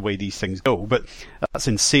 It's just the way these things go. But that's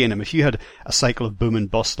insane. If you had a cycle of boom and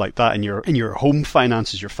bust like that in your home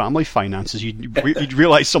finances, your family finances, you'd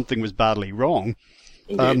realize something was badly wrong.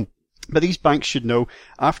 But these banks should know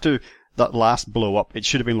after that last blow up, it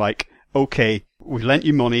should have been like, okay, we lent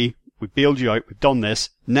you money, we bailed you out, we've done this.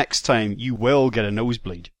 Next time you will get a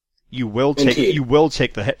nosebleed. You will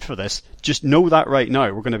take the hit for this. Just know that right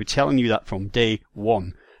now. We're going to be telling you that from day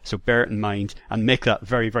one. So bear it in mind and make that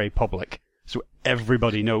very, very public so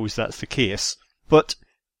everybody knows that's the case. But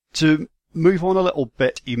to move on a little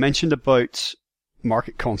bit, you mentioned about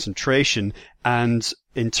market concentration, and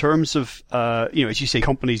in terms of, as you say,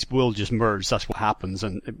 companies will just merge. That's what happens.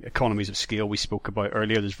 And economies of scale we spoke about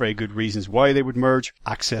earlier. There's very good reasons why they would merge,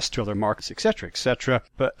 access to other markets, etc., etc.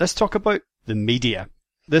 But let's talk about the media.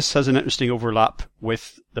 This has an interesting overlap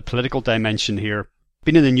with the political dimension here.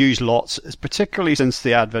 Been in the news lots, particularly since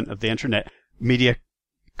the advent of the internet. Media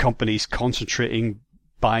companies concentrating,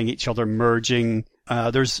 buying each other, merging.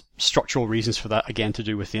 There's structural reasons for that, again, to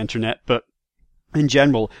do with the internet. But in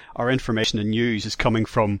general, our information and news is coming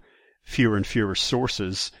from fewer and fewer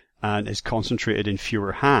sources and is concentrated in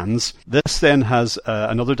fewer hands. This then has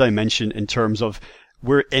another dimension in terms of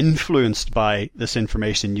we're influenced by this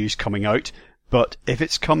information and news coming out, but if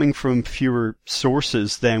it's coming from fewer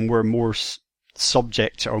sources, then we're more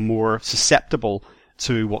subject or more susceptible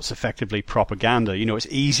to what's effectively propaganda. It's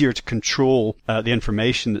easier to control the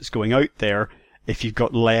information that's going out there if you've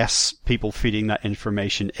got less people feeding that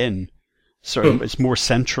information in. So it's more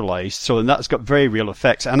centralized. So then that's got very real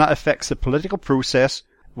effects. And that affects the political process,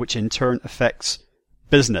 which in turn affects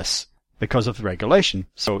business because of the regulation.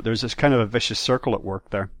 So there's this kind of a vicious circle at work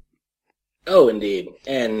there. Oh, indeed.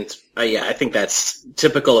 And I think that's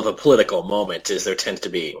typical of a political moment, is there tends to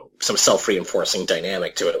be some self-reinforcing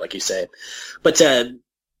dynamic to it, like you say. But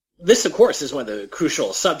this, of course, is one of the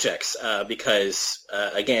crucial subjects because,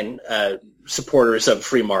 supporters of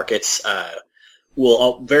free markets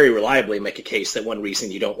will very reliably make a case that one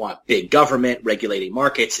reason you don't want big government regulating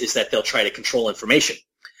markets is that they'll try to control information.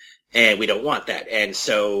 And we don't want that. And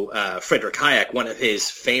so Friedrich Hayek, one of his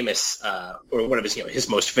famous, his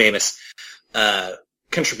most famous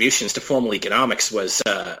contributions to formal economics was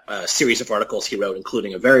a series of articles he wrote,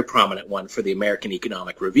 including a very prominent one for the American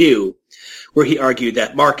Economic Review, where he argued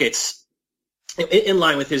that markets, in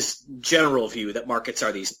line with his general view that markets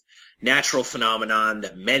are these natural phenomenon,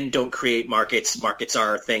 that men don't create markets. Markets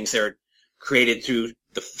are things that are created through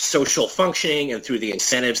the social functioning and through the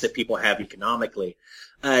incentives that people have economically.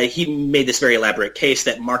 He made this very elaborate case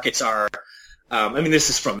that markets are, this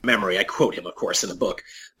is from memory. I quote him, of course, in the book.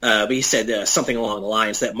 But he said something along the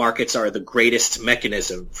lines that markets are the greatest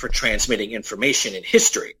mechanism for transmitting information in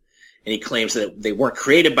history. And he claims that they weren't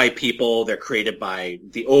created by people. They're created by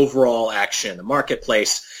the overall action in the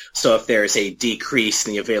marketplace. So if there's a decrease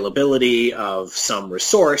in the availability of some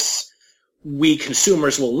resource, we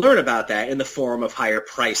consumers will learn about that in the form of higher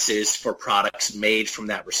prices for products made from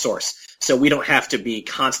that resource. So we don't have to be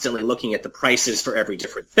constantly looking at the prices for every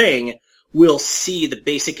different thing. We'll see the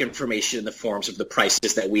basic information in the forms of the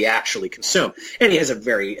prices that we actually consume. And he has a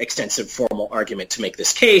very extensive formal argument to make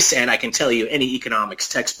this case, and I can tell you any economics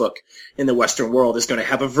textbook in the Western world is going to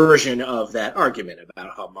have a version of that argument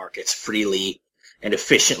about how markets freely and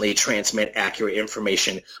efficiently transmit accurate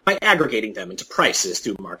information by aggregating them into prices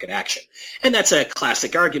through market action. And that's a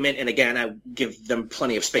classic argument, and again, I give them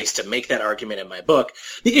plenty of space to make that argument in my book.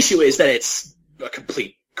 The issue is that it's a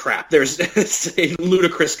complete crap. It's a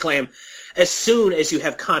ludicrous claim. As soon as you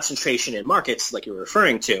have concentration in markets, like you were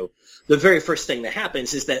referring to, the very first thing that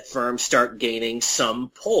happens is that firms start gaining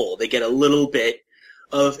some pull. They get a little bit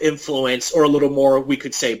of influence, or a little more, we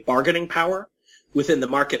could say, bargaining power within the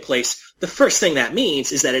marketplace. The first thing that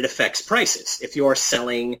means is that it affects prices. If you're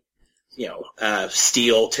selling,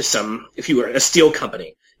 steel to if you were a steel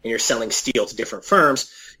company and you're selling steel to different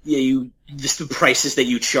firms, the prices that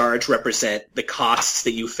you charge represent the costs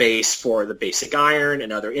that you face for the basic iron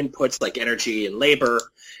and other inputs like energy and labor,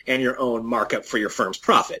 and your own markup for your firm's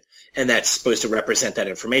profit. And that's supposed to represent that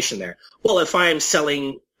information there. Well, if I'm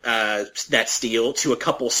selling that steel to a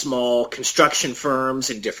couple small construction firms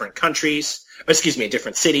in different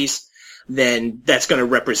different cities, then that's going to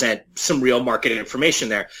represent some real market information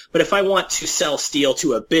there. But if I want to sell steel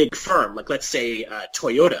to a big firm, like let's say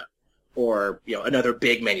Toyota, or another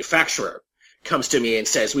big manufacturer comes to me and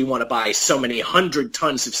says, we want to buy so many 100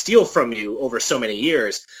 tons of steel from you over so many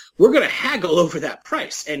years, we're going to haggle over that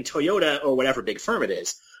price. And Toyota, or whatever big firm it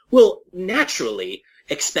is, will naturally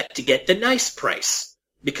expect to get the nice price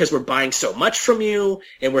because we're buying so much from you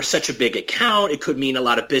and we're such a big account. It could mean a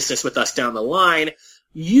lot of business with us down the line.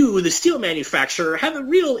 You, the steel manufacturer, have a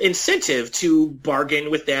real incentive to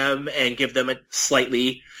bargain with them and give them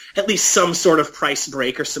at least some sort of price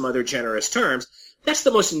break or some other generous terms. That's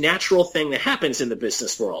the most natural thing that happens in the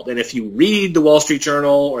business world. And if you read the Wall Street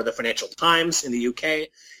Journal or the Financial Times in the UK,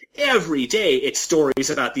 every day it's stories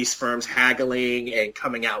about these firms haggling and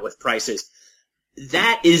coming out with prices.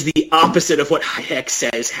 That is the opposite of what Hayek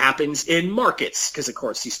says happens in markets, because of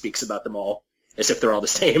course he speaks about them all as if they're all the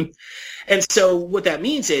same. And so what that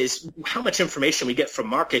means is how much information we get from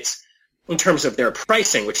markets in terms of their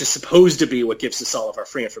pricing, which is supposed to be what gives us all of our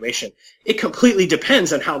free information, it completely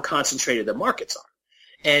depends on how concentrated the markets are.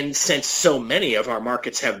 And since so many of our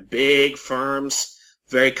markets have big firms,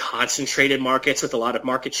 very concentrated markets with a lot of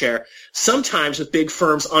market share, sometimes with big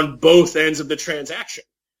firms on both ends of the transaction.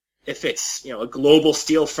 If it's, a global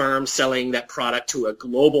steel firm selling that product to a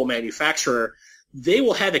global manufacturer, they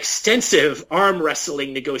will have extensive arm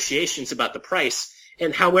wrestling negotiations about the price.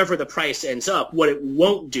 And however the price ends up, what it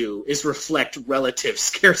won't do is reflect relative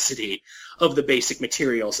scarcity of the basic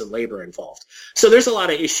materials and labor involved. So there's a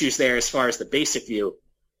lot of issues there as far as the basic view.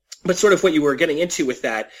 But sort of what you were getting into with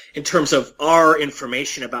that in terms of our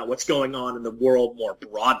information about what's going on in the world more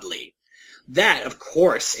broadly, that, of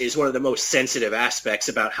course, is one of the most sensitive aspects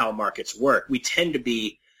about how markets work. We tend to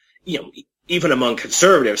be, even among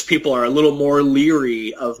conservatives, people are a little more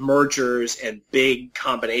leery of mergers and big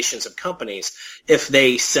combinations of companies if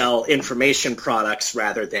they sell information products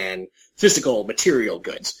rather than physical material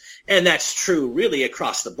goods. And that's true really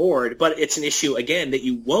across the board, but it's an issue, again, that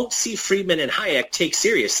you won't see Friedman and Hayek take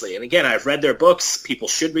seriously. And again, I've read their books. People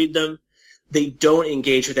should read them. They don't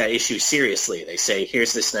engage with that issue seriously. They say,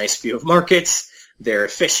 here's this nice view of markets. They're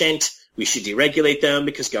efficient. We should deregulate them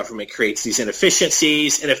because government creates these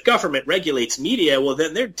inefficiencies. And if government regulates media, well,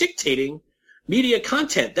 then they're dictating media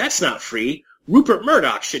content. That's not free. Rupert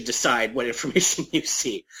Murdoch should decide what information you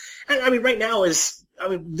see. And right now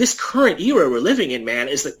this current era we're living in, man,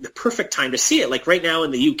 is the perfect time to see it. Like right now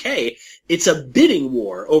in the UK, it's a bidding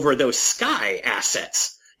war over those Sky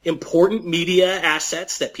assets. Important media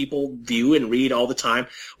assets that people view and read all the time.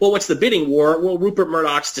 Well, what's the bidding war? Well, Rupert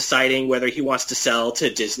Murdoch's deciding whether he wants to sell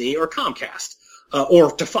to Disney or Comcast,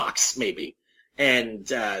 or to Fox, maybe.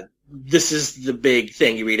 And this is the big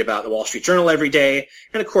thing you read about in the Wall Street Journal every day.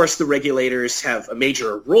 And, of course, the regulators have a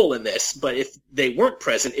major role in this. But if they weren't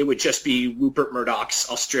present, it would just be Rupert Murdoch's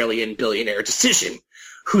Australian billionaire decision.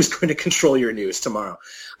 Who's going to control your news tomorrow?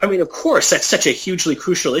 Of course, that's such a hugely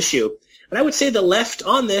crucial issue. And I would say the left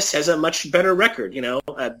on this has a much better record.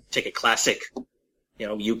 Take a classic,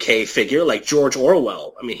 UK figure like George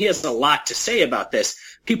Orwell. He has a lot to say about this.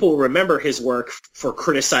 People remember his work for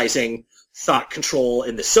criticizing thought control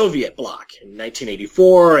in the Soviet bloc in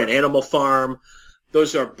 1984 and Animal Farm.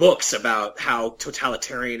 Those are books about how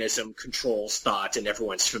totalitarianism controls thought, and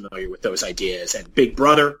everyone's familiar with those ideas. And Big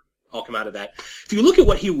Brother all come out of that. If you look at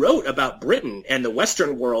what he wrote about Britain and the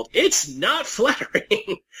Western world, it's not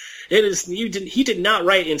flattering. He did not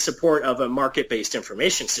write in support of a market-based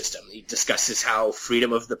information system. He discusses how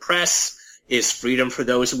freedom of the press is freedom for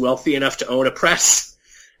those wealthy enough to own a press,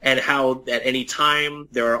 and how at any time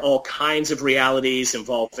there are all kinds of realities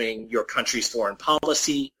involving your country's foreign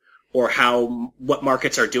policy or what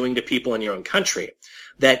markets are doing to people in your own country.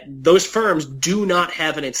 That those firms do not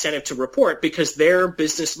have an incentive to report because their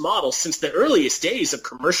business model, since the earliest days of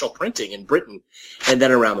commercial printing in Britain and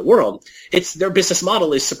then around the world, their business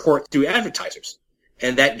model is support through advertisers.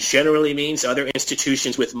 And that generally means other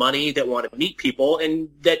institutions with money that want to meet people, and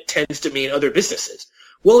that tends to mean other businesses.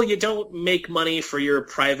 Well, you don't make money for your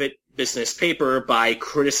private business paper by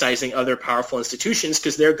criticizing other powerful institutions,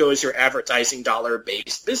 because there goes your advertising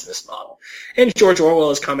dollar-based business model. And George Orwell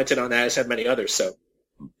has commented on that, as have many others. So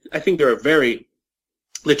I think there are very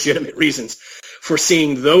legitimate reasons for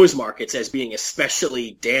seeing those markets as being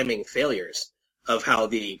especially damning failures of how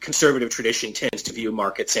the conservative tradition tends to view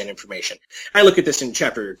markets and information. I look at this in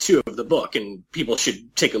chapter 2 of the book, and people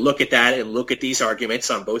should take a look at that and look at these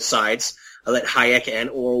arguments on both sides. I let Hayek and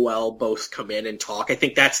Orwell both come in and talk. I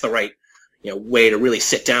think that's the right way to really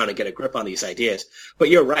sit down and get a grip on these ideas. But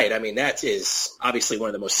you're right. That is obviously one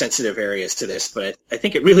of the most sensitive areas to this, but I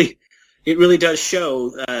think it really does show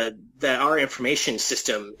that our information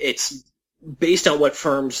system, it's based on what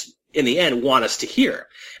firms in the end want us to hear.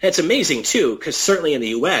 And it's amazing too, because certainly in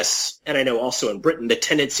the US, and I know also in Britain, the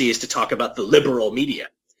tendency is to talk about the liberal media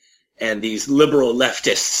and these liberal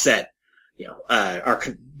leftists that are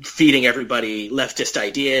feeding everybody leftist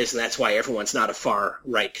ideas, and that's why everyone's not a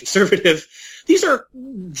far-right conservative. These are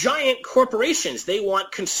giant corporations. They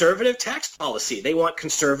want conservative tax policy. They want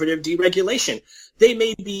conservative deregulation. They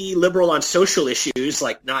may be liberal on social issues,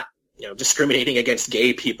 like not discriminating against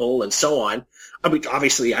gay people and so on.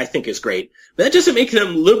 Obviously, I think is great. But that doesn't make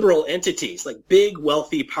them liberal entities. Like big,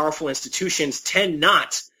 wealthy, powerful institutions tend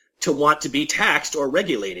not to want to be taxed or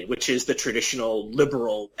regulated, which is the traditional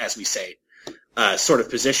liberal, as we say, sort of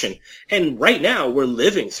position. And right now we're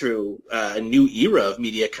living through a new era of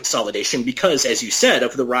media consolidation because, as you said,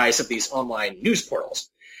 of the rise of these online news portals.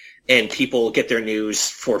 And people get their news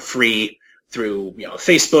for free through,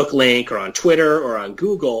 Facebook link or on Twitter or on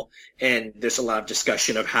Google. And there's a lot of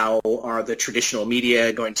discussion of how are the traditional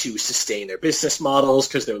media going to sustain their business models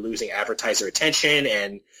because they're losing advertiser attention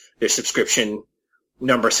and their subscription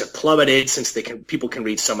numbers have plummeted since people can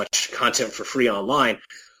read so much content for free online.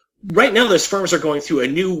 Right now, those firms are going through a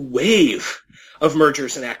new wave of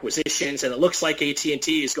mergers and acquisitions, and it looks like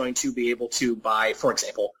AT&T is going to be able to buy, for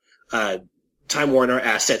example, Time Warner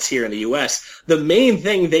assets here in the U.S. The main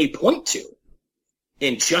thing they point to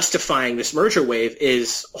in justifying this merger wave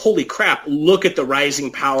is, holy crap, look at the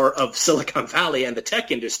rising power of Silicon Valley and the tech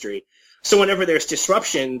industry. So whenever there's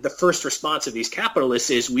disruption, the first response of these capitalists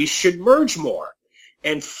is we should merge more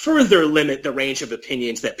and further limit the range of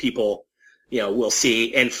opinions that people will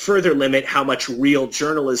see and further limit how much real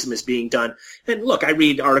journalism is being done. And look, I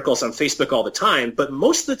read articles on Facebook all the time, but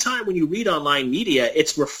most of the time when you read online media,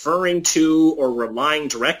 it's referring to or relying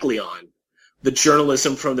directly on the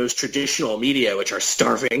journalism from those traditional media, which are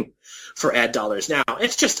starving for ad dollars now.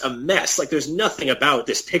 It's just a mess. Like, there's nothing about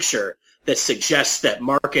this picture that suggests that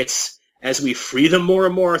markets, as we free them more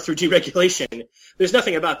and more through deregulation, there's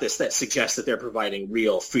nothing about this that suggests that they're providing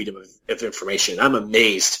real freedom of information. I'm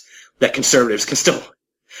amazed that conservatives can still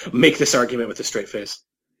make this argument with a straight face.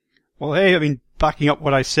 Well, hey, I mean, backing up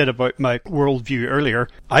what I said about my worldview earlier,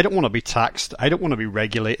 I don't want to be taxed. I don't want to be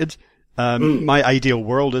regulated. My ideal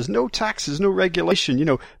world is no taxes, no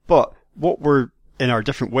regulation, but what we're in our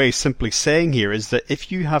different ways simply saying here is that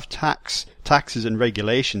if you have taxes and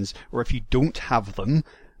regulations, or if you don't have them,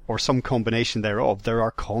 or some combination thereof, there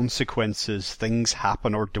are consequences. Things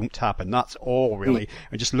happen or don't happen. That's all, really.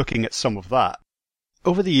 And just looking at some of that.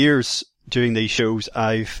 Over the years doing these shows,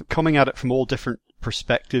 I've coming at it from all different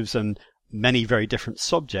perspectives and many very different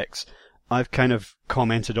subjects. I've kind of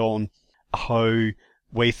commented on how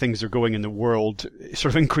way things are going in the world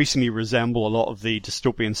sort of increasingly resemble a lot of the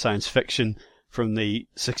dystopian science fiction from the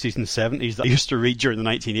 60s and 70s that I used to read during the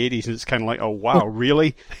 1980s, and it's kind of like, oh wow,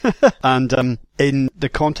 really? And in the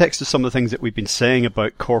context of some of the things that we've been saying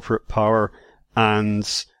about corporate power and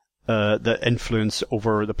the influence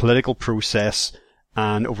over the political process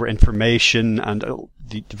and over information and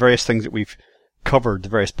the various things that we've covered, the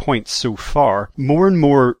various points so far, more and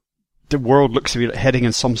more the world looks to be heading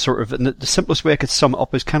in some sort of, and the simplest way I could sum it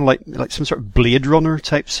up is kind of like some sort of Blade Runner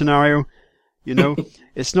type scenario.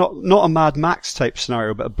 It's not a Mad Max type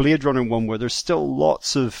scenario, but a Blade Runner one where there's still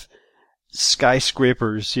lots of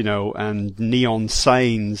skyscrapers, and neon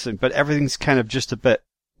signs, but everything's kind of just a bit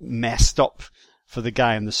messed up for the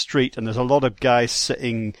guy in the street, and there's a lot of guys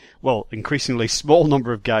sitting, increasingly small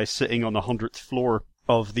number of guys sitting on the 100th floor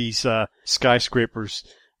of these skyscrapers,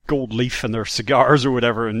 gold leaf in their cigars or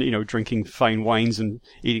whatever, and drinking fine wines and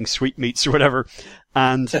eating sweetmeats or whatever.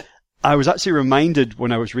 And I was actually reminded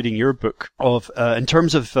when I was reading your book of, in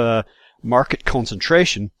terms of market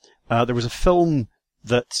concentration, there was a film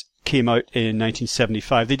that came out in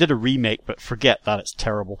 1975. They did a remake, but forget that, it's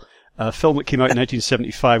terrible. A film that came out in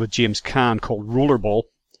 1975 with James Caan called Rollerball.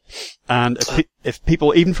 And if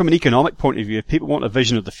people, even from an economic point of view, if people want a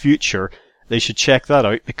vision of the future, they should check that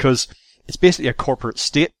out, because it's basically a corporate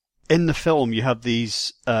state. In the film, you have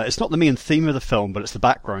these, it's not the main theme of the film, but it's the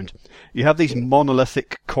background. You have these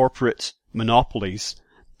monolithic corporate monopolies,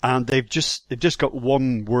 and they've just got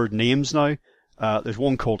one word names now. There's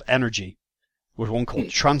one called energy, there's one called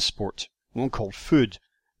transport, one called food,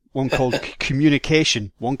 one called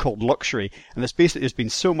communication, one called luxury, and it's basically, there's been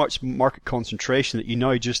so much market concentration that you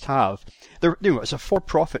now just have. It's a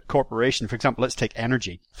for-profit corporation. For example, let's take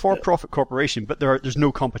energy. For-profit corporation, but there's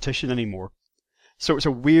no competition anymore. So it's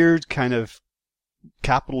a weird kind of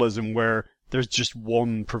capitalism where there's just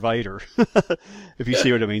one provider, if you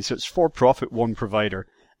see what I mean. So it's for-profit, one provider.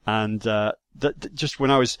 And just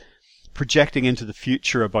when I was projecting into the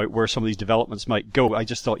future about where some of these developments might go, I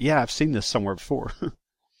just thought, yeah, I've seen this somewhere before.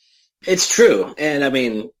 It's true. And I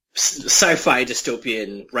mean, sci-fi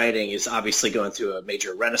dystopian writing is obviously going through a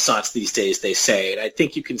major renaissance these days, they say. And I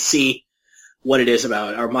think you can see what it is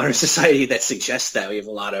about our modern society that suggests that. We have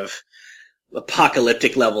a lot of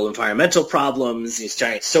apocalyptic level environmental problems, these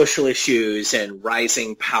giant social issues, and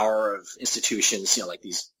rising power of institutions, like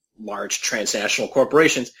these large transnational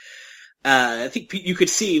corporations. I think you could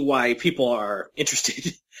see why people are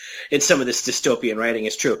interested in some of this dystopian writing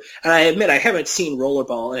is true. And I admit I haven't seen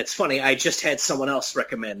Rollerball, and it's funny, I just had someone else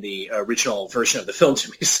recommend the original version of the film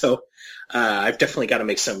to me, so I've definitely got to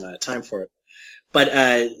make some time for it.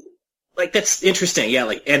 But that's interesting, yeah,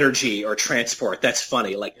 like energy or transport, that's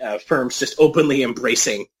funny, firms just openly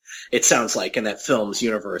embracing, it sounds like, in that film's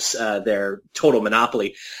universe, their total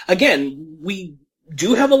monopoly. Again, we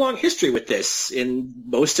do have a long history with this in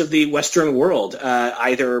most of the Western world.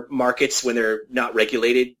 Either markets, when they're not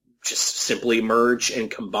regulated, just simply merge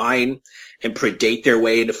and combine and predate their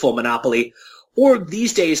way into full monopoly. Or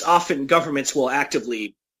these days, often governments will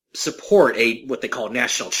actively support what they call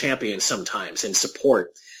national champions sometimes, and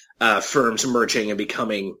support firms merging and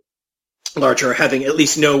becoming larger, having at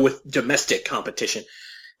least with domestic competition.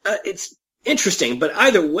 It's interesting, but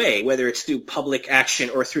either way, whether it's through public action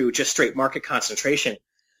or through just straight market concentration,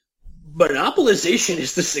 monopolization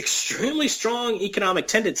is this extremely strong economic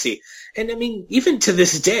tendency. And I mean, even to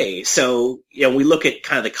this day, so, we look at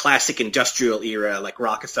kind of the classic industrial era like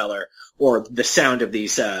Rockefeller, or the sound of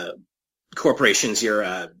these corporations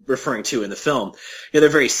you're referring to in the film. They're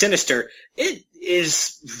very sinister. It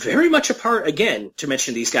is very much a part, again, to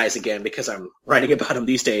mention these guys again, because I'm writing about them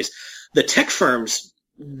these days, the tech firms,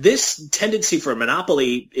 this tendency for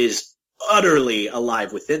monopoly is utterly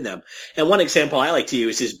alive within them. And one example I like to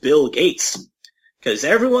use is Bill Gates, because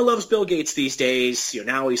everyone loves Bill Gates these days.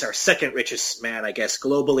 Now he's our second richest man, I guess,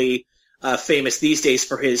 globally, famous these days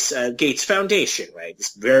for his Gates Foundation, right?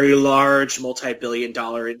 This very large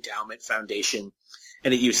multi-billion-dollar endowment foundation,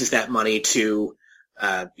 and it uses that money to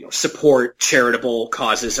support charitable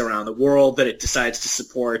causes around the world that it decides to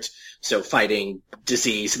support. So fighting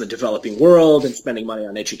disease in the developing world and spending money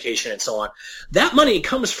on education and so on. That money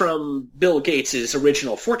comes from Bill Gates'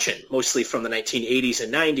 original fortune, mostly from the 1980s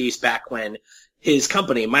and 90s, back when his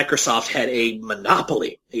company, Microsoft, had a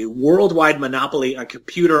monopoly, a worldwide monopoly on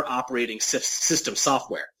computer operating system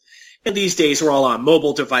software. And these days we're all on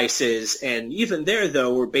mobile devices, and even there,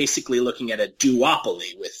 though, we're basically looking at a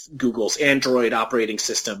duopoly with Google's Android operating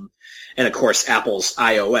system and, of course, Apple's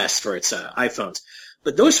iOS for its iPhones.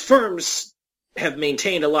 But those firms have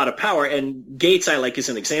maintained a lot of power, and Gates I like as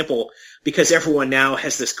an example because everyone now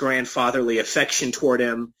has this grandfatherly affection toward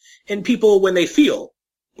him, and people, when they feel,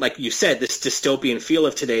 like you said, this dystopian feel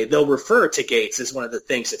of today, they'll refer to Gates as one of the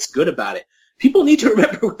things that's good about it. People need to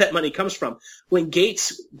remember where that money comes from. When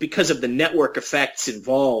Gates, because of the network effects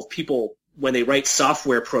involved, people, when they write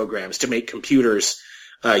software programs to make computers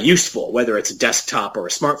useful, whether it's a desktop or a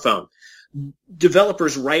smartphone,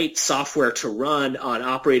 developers write software to run on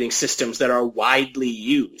operating systems that are widely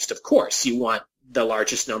used. Of course, you want the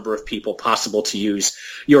largest number of people possible to use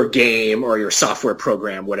your game or your software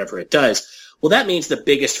program, whatever it does. Well, that means the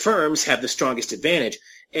biggest firms have the strongest advantage.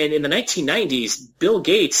 And in the 1990s, Bill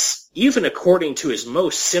Gates, even according to his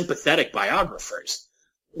most sympathetic biographers,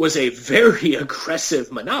 was a very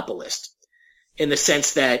aggressive monopolist, in the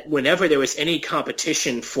sense that whenever there was any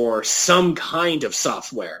competition for some kind of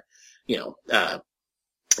software,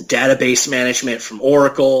 database management from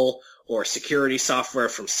Oracle, or security software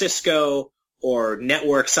from Cisco, or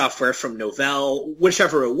network software from Novell,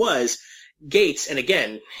 whichever it was, Gates, and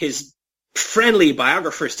again, his friendly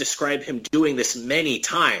biographers describe him doing this many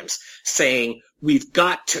times, saying, we've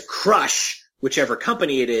got to crush whichever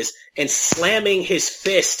company it is, and slamming his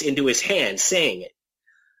fist into his hand, saying it.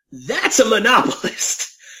 That's a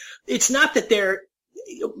monopolist. It's not that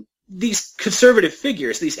these conservative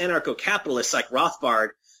figures, these anarcho-capitalists like Rothbard,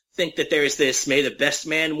 think that there's this may the best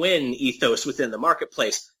man win ethos within the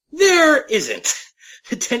marketplace. There isn't.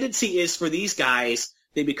 The tendency is for these guys,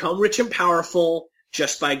 they become rich and powerful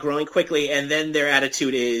just by growing quickly, and then their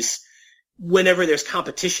attitude is whenever there's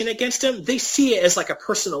competition against them, they see it as like a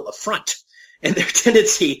personal affront. And their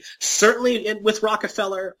tendency, certainly with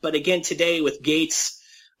Rockefeller, but again today with Gates,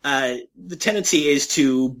 the tendency is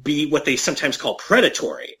to be what they sometimes call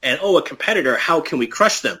predatory. And, a competitor, how can we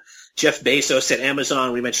crush them? Jeff Bezos at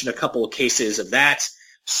Amazon, we mentioned a couple of cases of that.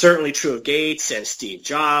 Certainly true of Gates and Steve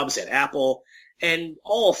Jobs at Apple. And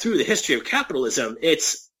all through the history of capitalism,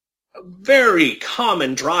 it's a very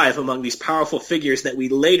common drive among these powerful figures that we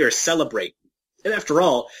later celebrate. And after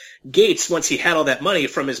all, Gates, once he had all that money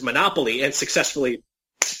from his monopoly and successfully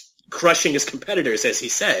crushing his competitors, as he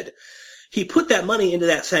said, he put that money into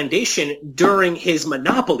that foundation during his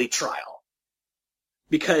monopoly trial,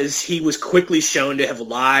 because he was quickly shown to have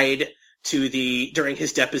lied during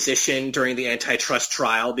his deposition, during the antitrust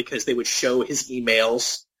trial, because they would show his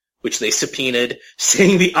emails, which they subpoenaed,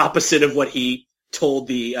 saying the opposite of what he told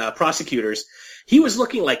the prosecutors. He was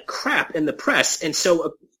looking like crap in the press, and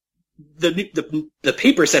so the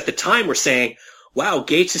papers at the time were saying, wow,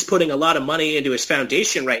 Gates is putting a lot of money into his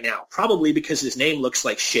foundation right now, probably because his name looks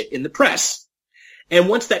like shit in the press. And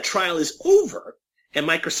once that trial is over, and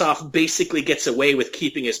Microsoft basically gets away with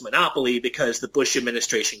keeping his monopoly because the Bush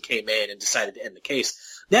administration came in and decided to end the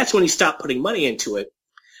case, that's when he stopped putting money into it.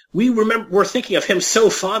 We're thinking of him so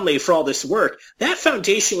fondly for all this work. That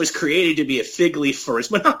foundation was created to be a fig leaf for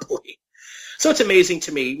his monopoly. So it's amazing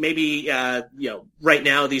to me. Maybe, right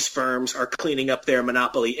now these firms are cleaning up their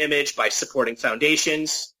monopoly image by supporting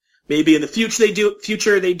foundations. Maybe in the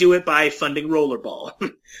future they do it by funding rollerball.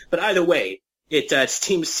 But either way, it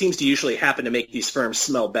seems to usually happen to make these firms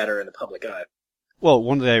smell better in the public eye. Well,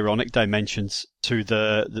 one of the ironic dimensions to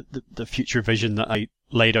the future vision that I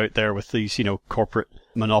laid out there with these, corporate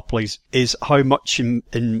monopolies is how much in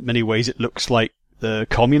many ways it looks like the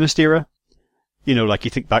communist era. Like you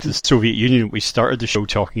think back to the Soviet Union, we started the show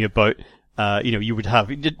talking about, you would have,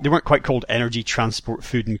 they weren't quite called energy, transport,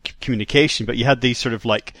 food and communication, but you had these sort of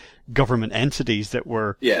like government entities that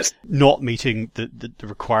were not meeting the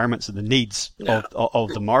requirements and the needs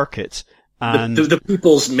of the market. And the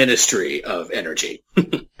people's ministry of energy.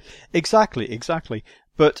 Exactly.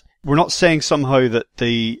 But we're not saying somehow that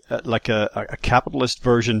the, a capitalist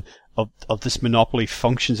version of this monopoly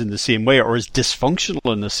functions in the same way or is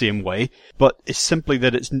dysfunctional in the same way, but it's simply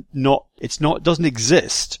that it doesn't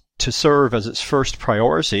exist to serve as its first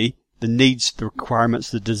priority the needs, the requirements,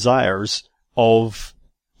 the desires of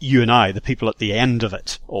you and I, the people at the end of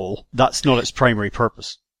it all. That's not its primary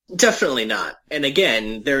purpose. Definitely not. And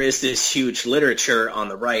again, there is this huge literature on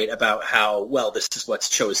the right about how, well, this is what's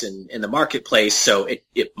chosen in the marketplace, so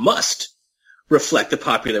it must reflect the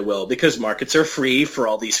popular will because markets are free for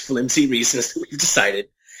all these flimsy reasons that we've decided.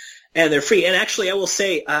 And they're free. And actually, I will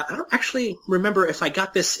say, I don't actually remember if I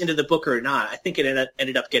got this into the book or not. I think it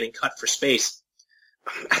ended up getting cut for space.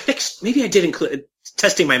 I think maybe I did include,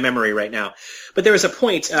 testing my memory right now. But there was a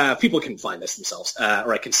point, people can find this themselves,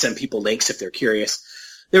 or I can send people links if they're curious.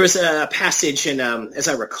 There was a passage in, as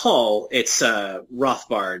I recall, it's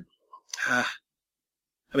Rothbard.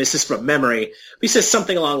 This is from memory. He says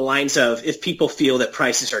something along the lines of, if people feel that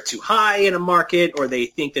prices are too high in a market or they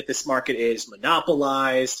think that this market is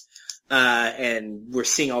monopolized, and we're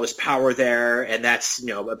seeing all this power there, and that's,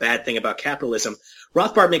 a bad thing about capitalism.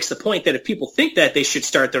 Rothbard makes the point that if people think that, they should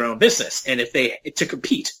start their own business, and to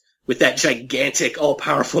compete with that gigantic,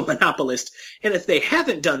 all-powerful monopolist. And if they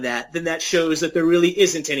haven't done that, then that shows that there really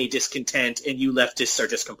isn't any discontent and you leftists are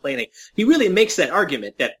just complaining. He really makes that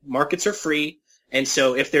argument that markets are free, and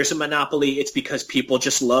so if there's a monopoly, it's because people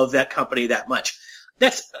just love that company that much.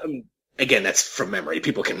 That's, again, that's from memory.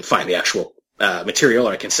 People can find the actual material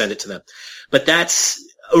or I can send it to them. But that's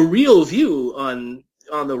a real view on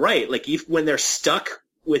the right. Like when they're stuck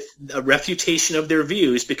with a refutation of their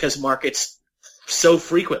views because markets so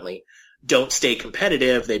frequently don't stay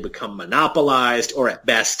competitive, they become monopolized or at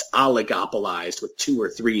best oligopolized with 2 or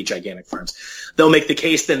 3 gigantic firms. They'll make the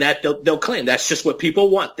case then that they'll claim that's just what people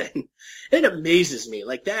want then. It amazes me.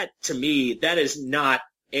 Like that, to me, that is not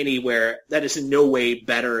anywhere, that is in no way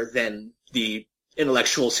better than the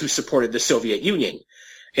intellectuals who supported the Soviet Union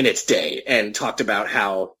in its day and talked about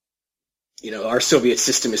how, our Soviet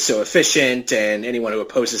system is so efficient and anyone who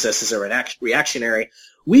opposes us is a reactionary.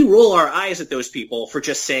 We roll our eyes at those people for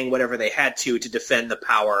just saying whatever they had to defend the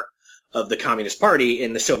power of the Communist Party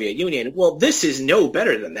in the Soviet Union. Well, this is no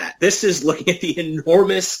better than that. This is looking at the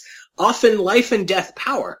enormous, often life and death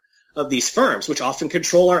power of these firms, which often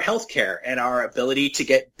control our healthcare and our ability to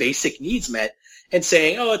get basic needs met, and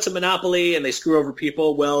saying, oh, it's a monopoly and they screw over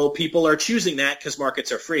people. Well, people are choosing that because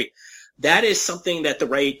markets are free. That is something that the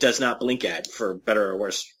right does not blink at, for better or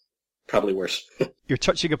worse. Probably worse. You're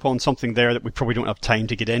touching upon something there that we probably don't have time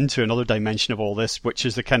to get into, another dimension of all this, which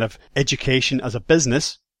is the kind of education as a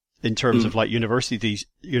business in terms of like university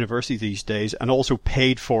these days, and also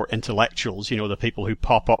paid for intellectuals, the people who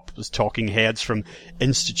pop up as talking heads from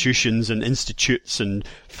institutions and institutes and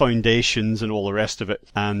foundations and all the rest of it.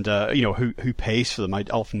 And, who pays for them? I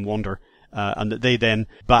often wonder. And that they then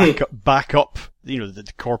back up,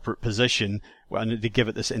 the corporate position, and they give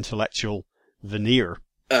it this intellectual veneer.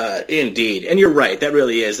 Indeed. And you're right. That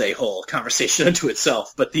really is a whole conversation unto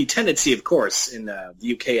itself. But the tendency, of course, in the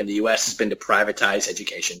UK and the US has been to privatize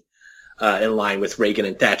education, in line with Reagan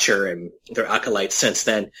and Thatcher and their acolytes since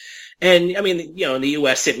then. And I mean, in the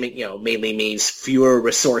US, it, mainly means fewer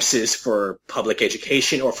resources for public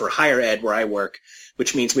education or for higher ed where I work,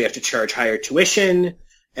 which means we have to charge higher tuition.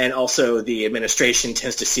 And also the administration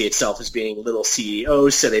tends to see itself as being little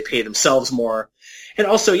CEOs, so they pay themselves more. And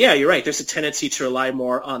also, yeah, you're right. There's a tendency to rely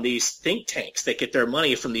more on these think tanks that get their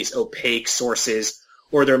money from these opaque sources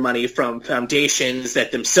or their money from foundations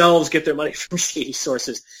that themselves get their money from shady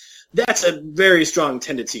sources. That's a very strong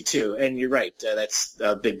tendency, too. And you're right. That's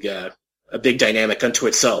a big dynamic unto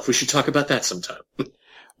itself. We should talk about that sometime.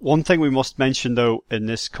 One thing we must mention, though, in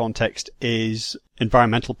this context is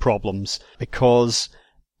environmental problems, because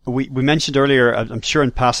we mentioned earlier, I'm sure in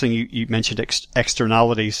passing, you mentioned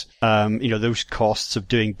externalities, those costs of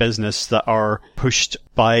doing business that are pushed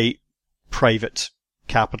by private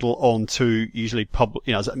capital onto usually public,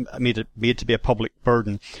 you know, made to be a public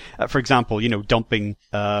burden. For example, you know, dumping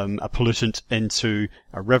a pollutant into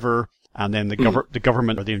a river, and then the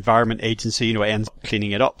government or the environment agency, you know, ends up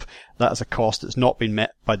cleaning it up. That is a cost that's not been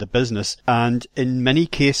met by the business. And in many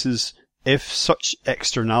cases, if such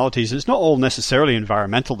externalities, it's not all necessarily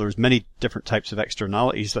environmental, there's many different types of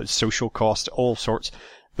externalities, like social costs, all sorts.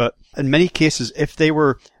 But in many cases, if they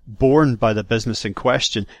were borne by the business in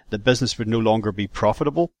question, the business would no longer be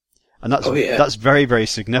profitable. And that's very, very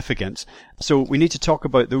significant. So we need to talk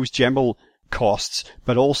about those general costs,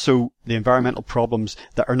 but also the environmental problems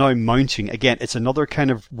that are now mounting. Again, it's another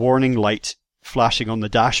kind of warning light flashing on the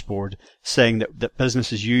dashboard saying that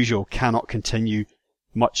business as usual cannot continue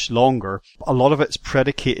much longer. A lot of it's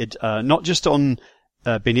predicated not just on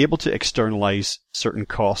being able to externalize certain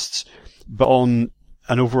costs, but on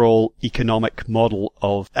an overall economic model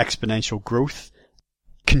of exponential growth,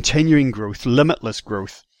 continuing growth, limitless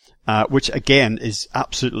growth, which again is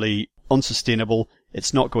absolutely unsustainable.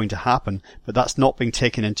 It's not going to happen, but that's not being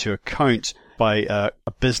taken into account by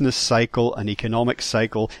a business cycle, an economic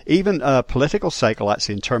cycle, even a political cycle,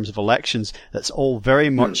 actually, in terms of elections. That's all very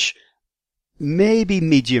much maybe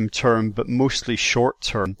medium term, but mostly short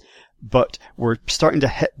term. But we're starting to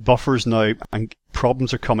hit buffers now, and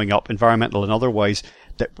problems are coming up, environmental and otherwise,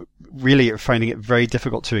 that really are finding it very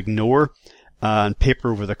difficult to ignore and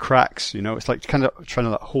paper over the cracks. You know, it's like kind of trying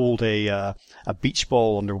to hold a beach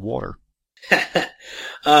ball underwater.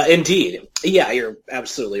 Indeed. Yeah, you're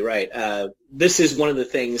absolutely right. This is one of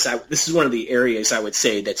the areas I would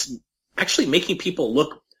say that's actually making people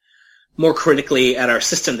look more critically at our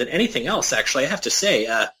system than anything else, actually. I have to say,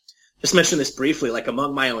 just mention this briefly, like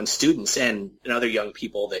among my own students and other young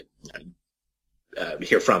people that I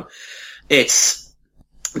hear from,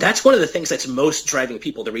 that's one of the things that's most driving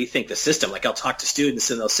people to rethink the system. Like I'll talk to students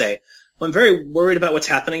and they'll say, well, I'm very worried about what's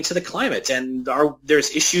happening to the climate, and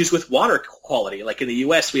there's issues with water quality. Like in the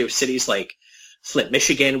U.S., we have cities like Flint,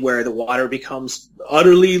 Michigan, where the water becomes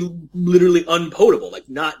utterly, literally unpotable, like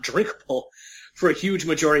not drinkable for a huge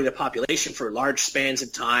majority of the population for large spans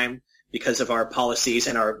of time because of our policies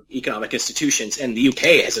and our economic institutions. And the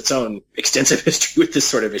UK has its own extensive history with this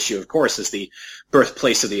sort of issue, of course, as the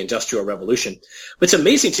birthplace of the Industrial Revolution. But it's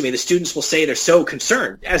amazing to me the students will say they're so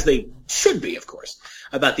concerned, as they should be, of course,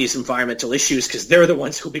 about these environmental issues because they're the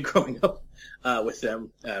ones who'll be growing up with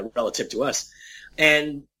them relative to us.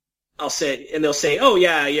 And they'll say, oh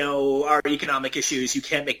yeah, you know, our economic issues, you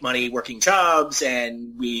can't make money working jobs,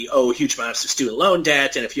 and we owe huge amounts of student loan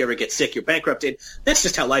debt, and if you ever get sick, you're bankrupted. That's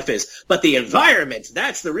just how life is. But the environment,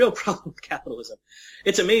 that's the real problem with capitalism.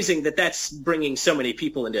 It's amazing that that's bringing so many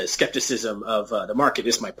people into skepticism of the market,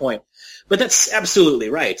 is my point. But that's absolutely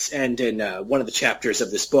right. And in one of the chapters of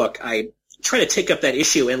this book, I try to take up that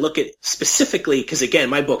issue and look at specifically, because again,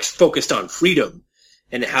 my book's focused on freedom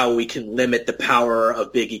and how we can limit the power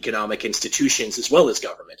of big economic institutions as well as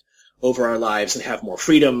government over our lives and have more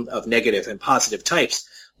freedom of negative and positive types.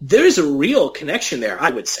 There's a real connection there, I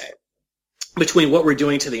would say, between what we're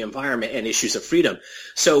doing to the environment and issues of freedom.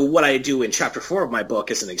 So what I do in chapter 4 of my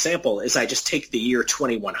book as an example is I just take the year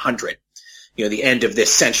 2100, you know, the end of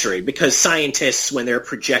this century, because scientists, when they're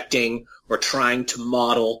projecting or trying to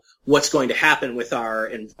model what's going to happen with our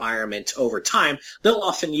environment over time, they'll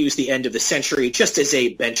often use the end of the century just as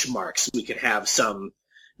a benchmark so we can have some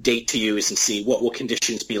date to use and see what will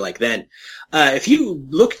conditions be like then. If you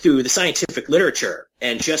look through the scientific literature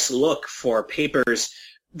and just look for papers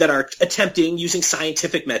that are attempting, using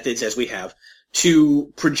scientific methods as we have,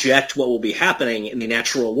 to project what will be happening in the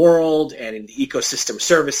natural world and in the ecosystem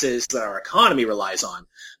services that our economy relies on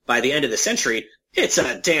by the end of the century, it's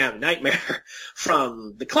a damn nightmare,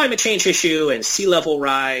 from the climate change issue and sea level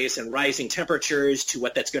rise and rising temperatures to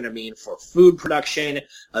what that's going to mean for food production.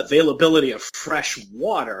 Availability of fresh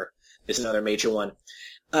water is another major one.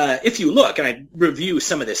 If you look, and I review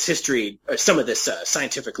some of this history, or some of this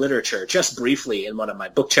scientific literature just briefly in one of my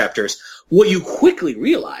book chapters, what you quickly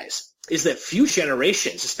realize is that few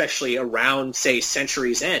generations, especially around, say,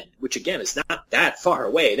 century's end, which again is not that far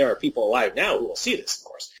away, there are people alive now who will see this, of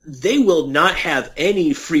course, they will not have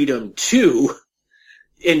any freedom to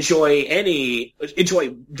enjoy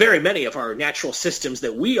very many of our natural systems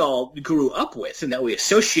that we all grew up with and that we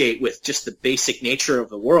associate with just the basic nature of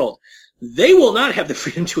the world. They will not have the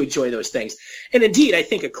freedom to enjoy those things. And indeed, I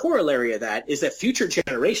think a corollary of that is that future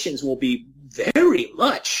generations will be very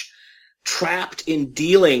much trapped in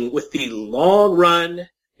dealing with the long-run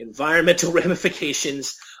environmental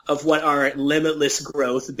ramifications of what our limitless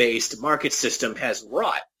growth-based market system has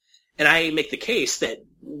wrought. And I make the case that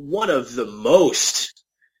one of the most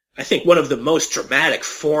I think one of the most dramatic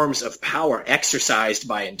forms of power exercised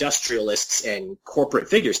by industrialists and corporate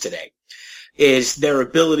figures today is their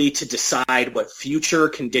ability to decide what future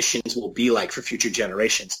conditions will be like for future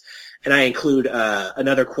generations. And I include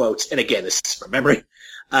another quote, and again, this is from memory,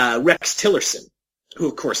 Rex Tillerson, who,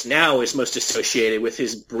 of course, now is most associated with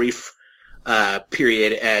his brief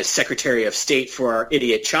period as Secretary of State for our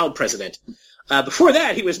idiot child president. Before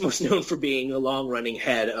that, he was most known for being the long-running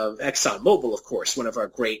head of ExxonMobil, of course, one of our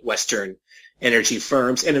great Western energy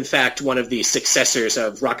firms, and in fact, one of the successors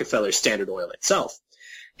of Rockefeller's Standard Oil itself.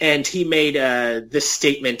 And he made this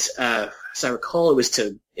statement, as I recall, it was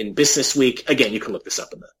in Business Week. Again, you can look this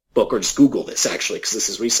up in the book or just Google this, actually, because this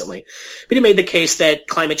is recently. But he made the case that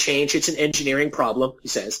climate change, it's an engineering problem, he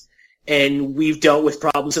says, and we've dealt with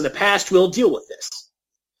problems in the past, we'll deal with this.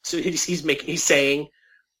 So he's saying,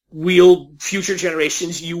 future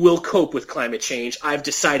generations, you will cope with climate change. I've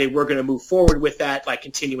decided we're going to move forward with that by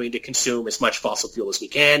continuing to consume as much fossil fuel as we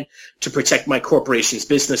can to protect my corporation's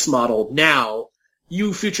business model. Now,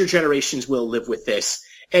 you future generations will live with this.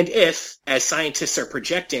 And if, as scientists are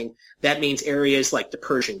projecting, that means areas like the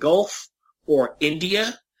Persian Gulf or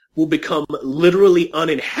India will become literally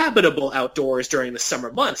uninhabitable outdoors during the summer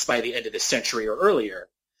months by the end of this century or earlier,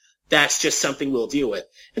 that's just something we'll deal with.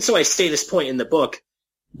 And so I say this point in the book,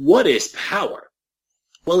 what is power?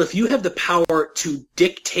 Well, if you have the power to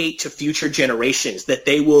dictate to future generations that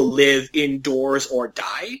they will live indoors or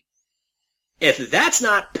die, if that's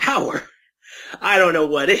not power, I don't know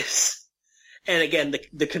what is. And again,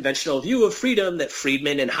 the conventional view of freedom that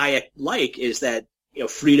Friedman and Hayek like is that,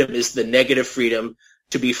 freedom is the negative freedom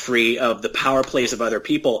to be free of the power plays of other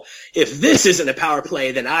people. If this isn't a power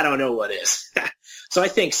play, then I don't know what is. So I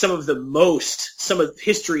think some of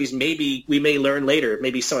history's, maybe we may learn later,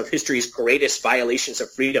 maybe some of history's greatest violations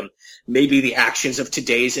of freedom may be the actions of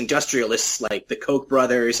today's industrialists like the Koch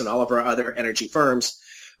brothers and all of our other energy firms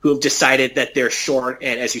who have decided that their short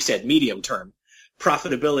and, as you said, medium term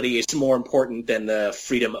profitability is more important than the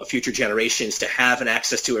freedom of future generations to have an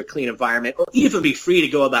access to a clean environment or even be free to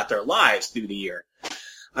go about their lives through the year.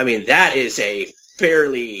 I mean, that is a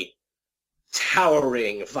fairly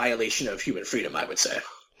towering violation of human freedom, I would say.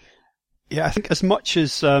 Yeah, I think as much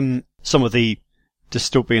as some of the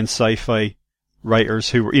dystopian sci-fi writers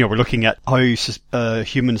who were looking at how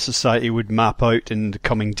human society would map out in the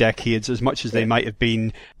coming decades, as much as they might have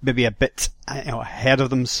been maybe a bit ahead of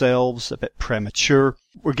themselves, a bit premature,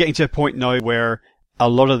 we're getting to a point now where a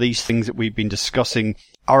lot of these things that we've been discussing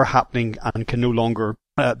are happening and can no longer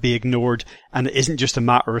be ignored, and it isn't just a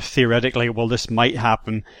matter of theoretically, well, this might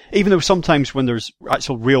happen, even though sometimes when there's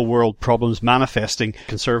actual real world problems manifesting,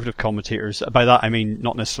 conservative commentators, by that I mean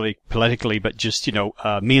not necessarily politically, but just,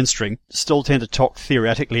 mainstream, still tend to talk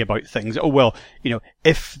theoretically about things. Oh, well,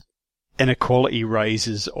 if inequality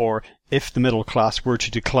rises, or if the middle class were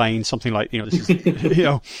to decline, something like, this is,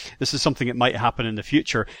 this is something that might happen in the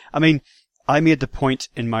future. I mean, I made the point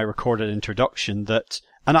in my recorded introduction that,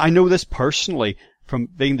 and I know this personally, from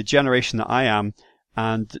being the generation that I am,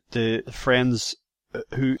 and the friends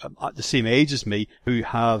who are at the same age as me, who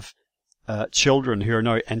have children who are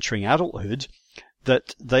now entering adulthood,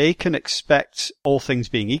 that they can expect, all things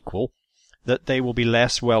being equal, that they will be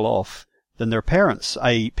less well off than their parents,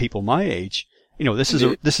 i.e. people my age.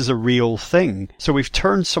 This is a real thing. So we've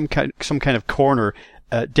turned some kind of corner,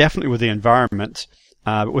 definitely with the environment,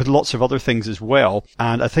 but with lots of other things as well.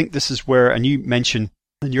 And I think this is where, and you mention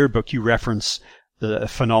in your book, you reference the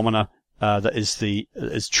phenomena that is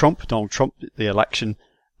Donald Trump, the election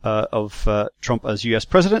of Trump as US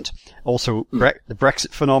president, also the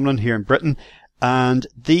Brexit phenomenon here in Britain. And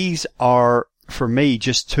these are, for me,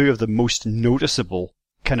 just two of the most noticeable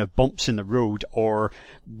kind of bumps in the road, or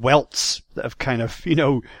welts that have kind of,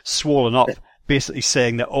 swollen up, basically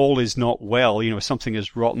saying that all is not well, something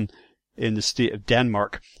is rotten in the state of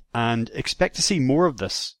Denmark. And expect to see more of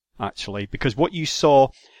this, actually, because what you saw,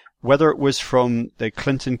 whether it was from the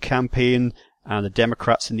Clinton campaign and the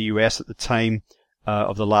Democrats in the US at the time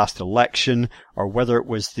of the last election, or whether it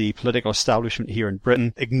was the political establishment here in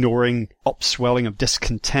Britain ignoring upswelling of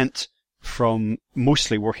discontent from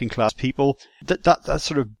mostly working class people, that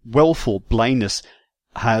sort of willful blindness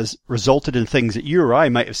has resulted in things that you or I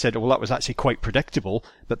might have said, well, that was actually quite predictable,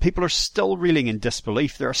 but people are still reeling in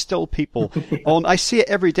disbelief. There are still people I see it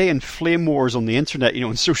every day in flame wars on the internet,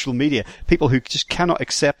 on social media, people who just cannot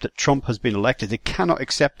accept that Trump has been elected. They cannot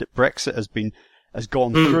accept that Brexit has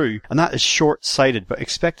gone through, and that is short-sighted, but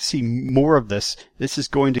expect to see more of this. This is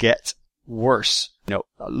going to get worse,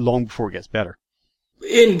 long before it gets better.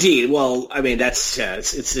 Indeed. Well, I mean, that's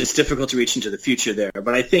it's difficult to reach into the future there,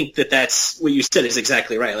 but I think that's what you said is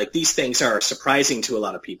exactly right. Like, these things are surprising to a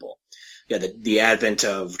lot of people. Yeah, the advent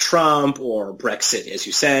of Trump or Brexit, as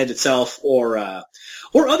you said itself, or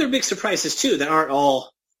other big surprises too that aren't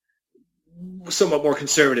all somewhat more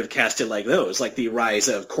conservative casted like those, like the rise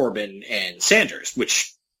of Corbyn and Sanders,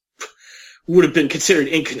 which would have been considered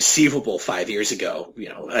inconceivable 5 years ago,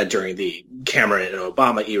 during the Cameron and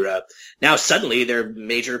Obama era. Now suddenly they're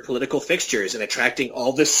major political fixtures and attracting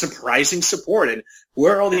all this surprising support. And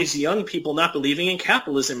where are all these young people not believing in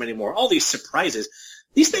capitalism anymore? All these surprises.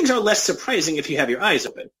 These things are less surprising if you have your eyes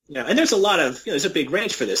open. And there's a lot of, there's a big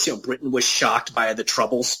range for this. Britain was shocked by the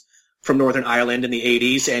Troubles from Northern Ireland in the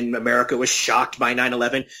 80s, and America was shocked by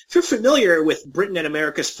 9/11. If you're familiar with Britain and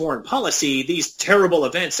America's foreign policy, these terrible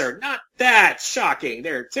events are not that shocking.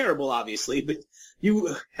 They're terrible, obviously, but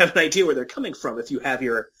you have an idea where they're coming from if you have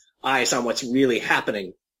your eyes on what's really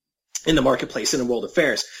happening in the marketplace and in world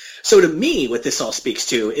affairs. So to me, what this all speaks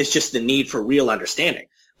to is just the need for real understanding.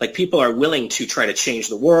 Like, people are willing to try to change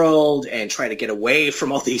the world and try to get away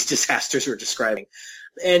from all these disasters we're describing.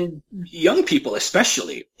 And young people,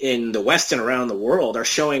 especially in the West and around the world, are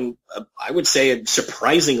showing, I would say, a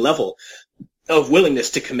surprising level of willingness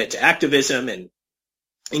to commit to activism and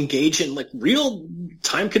engage in real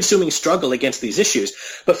time-consuming struggle against these issues.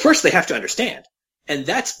 But first, they have to understand. And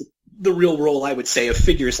that's the real role, I would say, of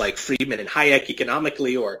figures like Friedman and Hayek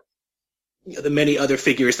economically, or the many other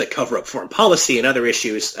figures that cover up foreign policy and other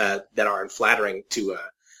issues that are unflattering to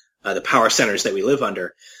the power centers that we live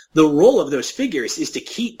under. The role of those figures is to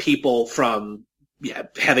keep people from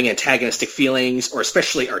having antagonistic feelings, or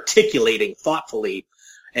especially articulating thoughtfully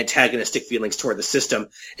antagonistic feelings toward the system.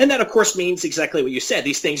 And that, of course, means exactly what you said.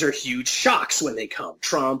 These things are huge shocks when they come.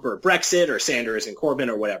 Trump or Brexit or Sanders and Corbyn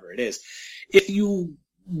or whatever it is. If you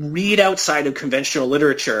read outside of conventional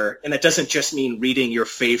literature, and that doesn't just mean reading your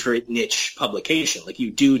favorite niche publication. Like,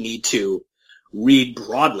 you do need to read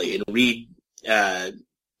broadly and read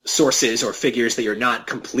sources or figures that you're not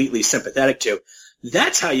completely sympathetic to.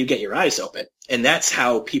 That's how you get your eyes open. And that's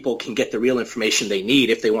how people can get the real information they need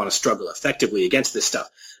if they want to struggle effectively against this stuff.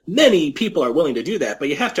 Many people are willing to do that, but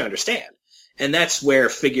you have to understand. And that's where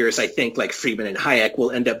figures, I think, like Friedman and Hayek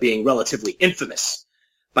will end up being relatively infamous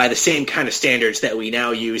by the same kind of standards that we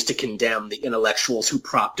now use to condemn the intellectuals who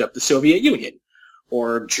propped up the Soviet Union,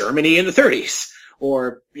 or Germany in the 30s,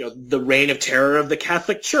 or the reign of terror of the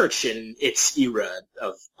Catholic Church in its era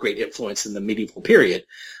of great influence in the medieval period.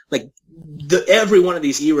 Like, every one of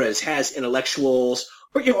these eras has intellectuals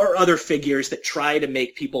or other figures that try to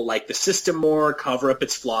make people like the system more, cover up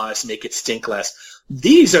its flaws, make it stink less.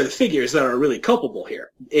 These are the figures that are really culpable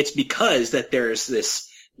here. It's because that there's this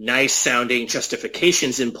nice-sounding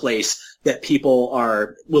justifications in place that people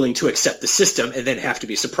are willing to accept the system and then have to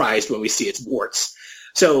be surprised when we see its warts.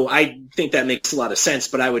 So I think that makes a lot of sense,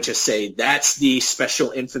 but I would just say that's the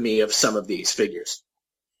special infamy of some of these figures.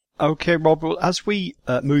 Okay, Rob, well, as we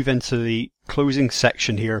move into the closing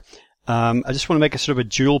section here, I just want to make a sort of a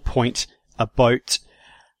dual point about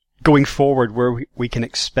going forward, where we can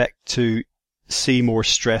expect to see more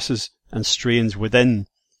stresses and strains within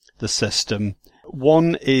the system.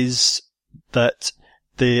 One is that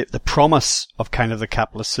the promise of kind of the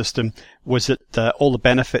capitalist system was that all the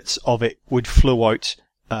benefits of it would flow out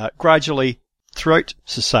gradually throughout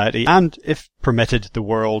society, and if permitted, the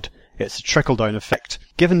world. It's a trickle-down effect.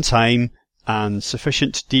 Given time and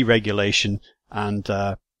sufficient deregulation and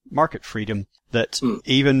market freedom, that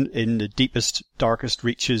even in the deepest, darkest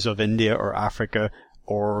reaches of India or Africa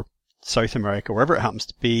or South America, wherever it happens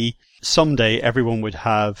to be, someday everyone would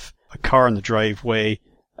have a car in the driveway,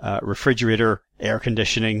 refrigerator, air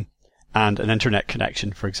conditioning, and an internet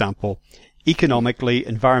connection, for example. Economically,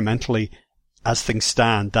 environmentally, as things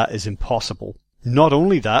stand, that is impossible. Not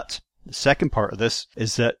only that, the second part of this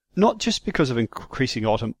is that not just because of increasing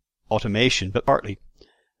automation, but partly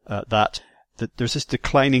that there's this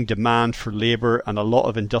declining demand for labour, and a lot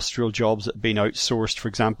of industrial jobs that have been outsourced, for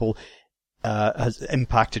example, has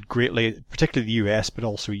impacted greatly, particularly the US, but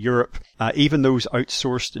also Europe. Even those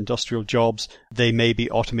outsourced industrial jobs, they may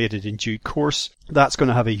be automated in due course. That's going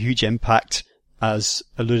to have a huge impact, as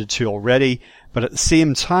alluded to already. But at the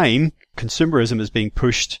same time, consumerism is being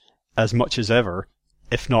pushed as much as ever,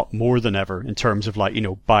 if not more than ever, in terms of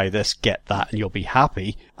buy this, get that, and you'll be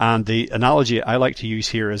happy. And the analogy I like to use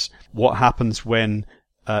here is what happens when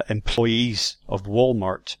employees of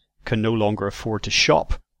Walmart can no longer afford to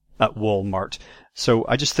shop at Walmart. So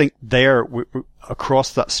I just think there,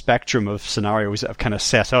 across that spectrum of scenarios that I've kind of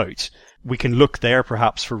set out, we can look there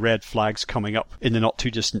perhaps for red flags coming up in the not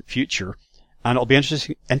too distant future. And it'll be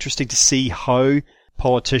interesting to see how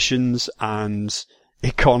politicians and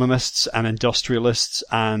economists and industrialists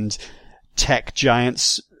and tech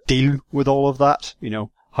giants deal with all of that? You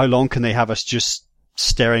know, how long can they have us just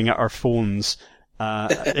staring at our phones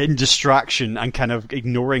in distraction and kind of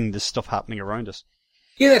ignoring the stuff happening around us?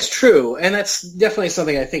 Yeah, that's true. And that's definitely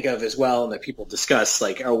something I think of as well and that people discuss.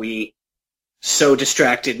 Like, are we so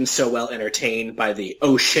distracted and so well entertained by the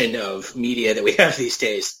ocean of media that we have these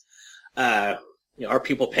days? Are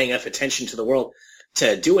people paying enough attention to the world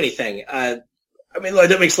to do anything? I mean,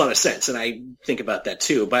 that makes a lot of sense, and I think about that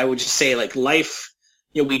too. But I would just say, like, life,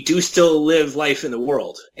 we do still live life in the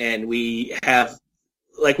world, and we have,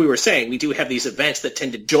 like we were saying, we do have these events that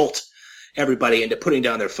tend to jolt everybody into putting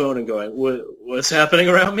down their phone and going, what's happening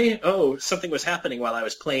around me? Oh, something was happening while I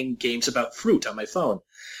was playing games about fruit on my phone.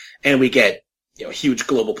 And we get, huge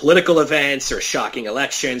global political events or shocking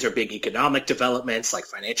elections or big economic developments like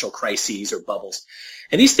financial crises or bubbles.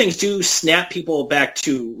 And these things do snap people back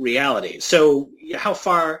to reality. So how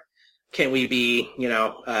far can we be,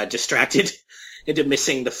 distracted into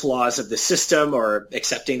missing the flaws of the system or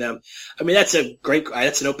accepting them? I mean, that's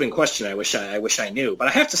an open question. I wish I knew. But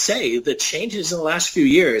I have to say the changes in the last few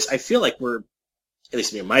years, I feel like we're, at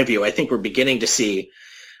least in my view, I think we're beginning to see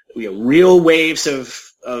real waves of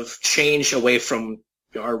change away from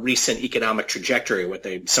our recent economic trajectory, what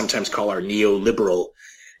they sometimes call our neoliberal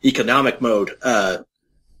economic mode of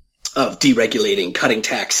deregulating, cutting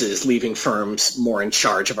taxes, leaving firms more in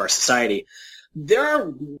charge of our society.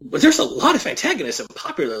 There's a lot of antagonism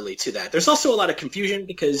popularly to that. There's also a lot of confusion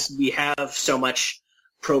because we have so much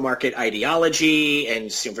pro-market ideology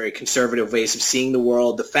and very conservative ways of seeing the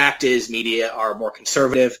world. The fact is media are more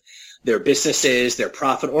conservative. They're businesses, they're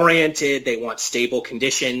profit-oriented, they want stable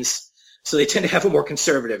conditions, so they tend to have a more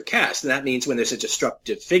conservative cast. And that means when there's a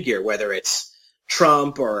disruptive figure, whether it's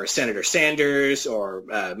Trump or Senator Sanders or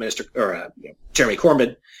Jeremy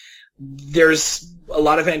Corbyn, there's a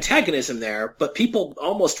lot of antagonism there, but people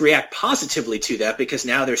almost react positively to that because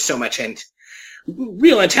now there's so much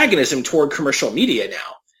real antagonism toward commercial media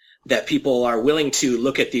now, that people are willing to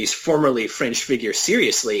look at these formerly fringe figures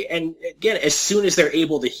seriously. And again, as soon as they're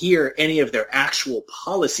able to hear any of their actual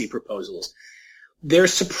policy proposals, they're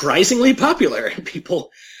surprisingly popular. And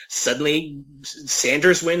people suddenly,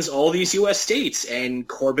 Sanders wins all these U.S. states, and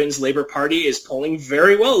Corbyn's Labor Party is polling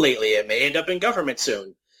very well lately and may end up in government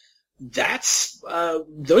soon.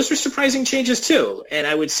 Those are surprising changes too. And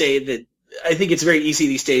I would say that I think it's very easy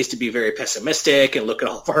these days to be very pessimistic and look at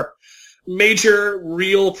all of our major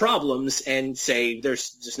real problems and say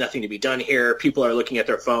there's nothing to be done here. People are looking at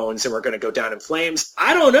their phones and we're going to go down in flames.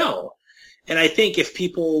 I don't know. And I think if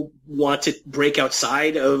people want to break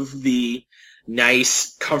outside of the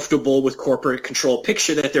nice, comfortable with corporate control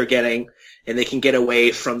picture that they're getting, and they can get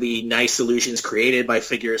away from the nice illusions created by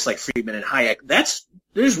figures like Friedman and Hayek,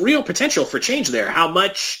 there's real potential for change there. How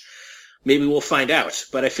much? Maybe we'll find out.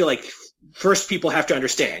 But I feel like first people have to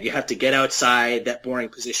understand. You have to get outside that boring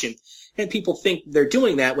position. And people think they're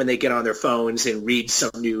doing that when they get on their phones and read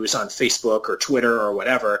some news on Facebook or Twitter or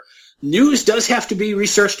whatever. News does have to be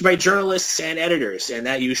researched by journalists and editors, and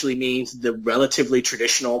that usually means the relatively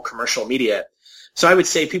traditional commercial media. So I would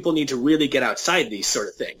say people need to really get outside these sort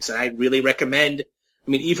of things. And I really recommend,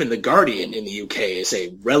 even The Guardian in the UK is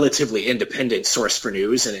a relatively independent source for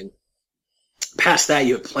news. And past that,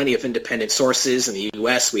 you have plenty of independent sources. In the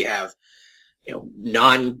US, we have,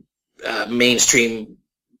 non-mainstream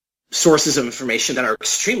sources of information that are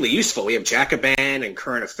extremely useful. We have Jacobin and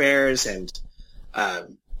Current Affairs and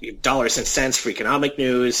Dollars and Cents for economic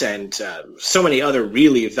news and so many other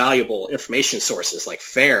really valuable information sources like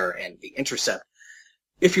FAIR and The Intercept.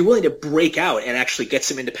 If you're willing to break out and actually get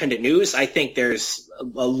some independent news, I think there's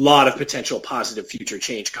a lot of potential positive future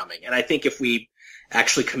change coming. And I think if we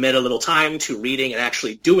actually commit a little time to reading and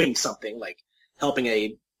actually doing something like helping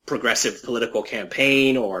a progressive political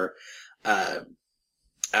campaign or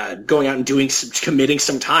going out and committing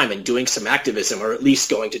some time and doing some activism, or at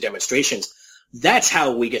least going to demonstrations, that's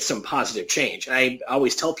how we get some positive change. And I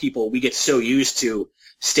always tell people we get so used to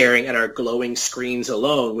staring at our glowing screens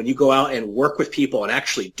alone. When you go out and work with people and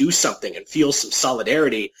actually do something and feel some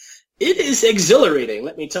solidarity, it is exhilarating,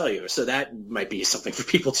 let me tell you. So that might be something for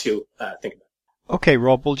people to think about. Okay,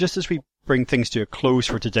 Rob, well, just as we bring things to a close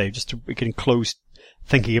for today, we can close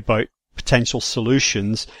thinking about potential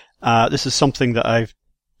solutions. This is something that I've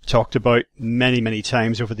talked about many, many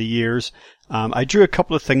times over the years. I drew a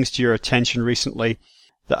couple of things to your attention recently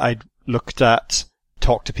that I'd looked at,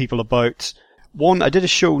 talked to people about. One, I did a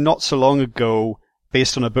show not so long ago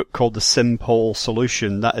based on a book called The Simpol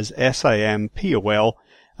Solution. That is SIMPOL,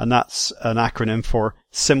 and that's an acronym for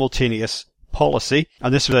Simultaneous Policy.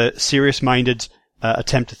 And this was a serious-minded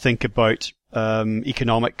attempt to think about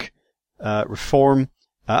economic reform,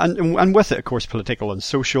 and with it, of course, political and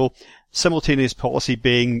social. Simultaneous policy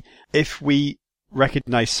being, if we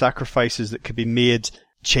recognize sacrifices that could be made,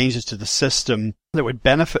 changes to the system that would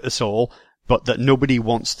benefit us all, but that nobody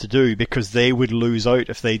wants to do because they would lose out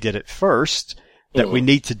if they did it first, that we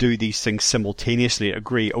need to do these things simultaneously.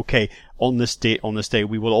 Agree, okay, on this day,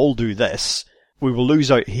 we will all do this. We will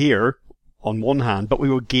lose out here on one hand, but we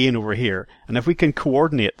will gain over here. And if we can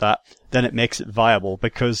coordinate that, then it makes it viable,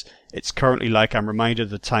 because it's currently like, I'm reminded of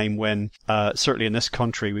the time when, certainly in this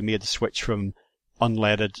country, we made the switch from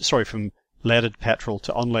leaded petrol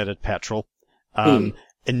to unleaded petrol.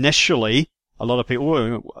 Initially, a lot of people,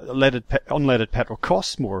 unleaded petrol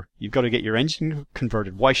costs more. You've got to get your engine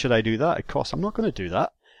converted. Why should I do that? It costs. I'm not going to do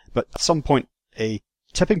that. But at some point, a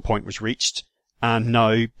tipping point was reached, and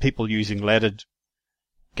now people using leaded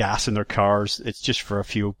gas in their cars, it's just for a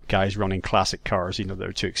few guys running classic cars,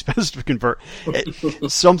 they're too expensive to convert.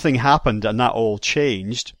 Something happened and that all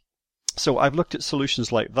changed. So I've looked at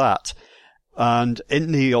solutions like that. And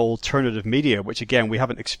in the alternative media, which again, we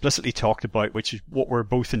haven't explicitly talked about, which is what we're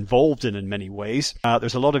both involved in many ways,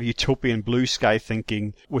 there's a lot of utopian blue sky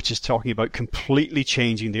thinking, which is talking about completely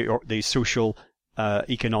changing the social,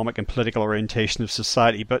 economic and political orientation of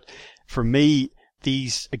society. But for me,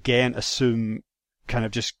 these again assume kind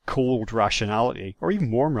of just cold rationality, or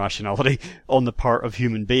even warm rationality, on the part of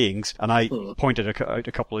human beings. And I pointed out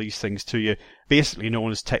a couple of these things to you, basically known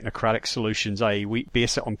as technocratic solutions, i.e. we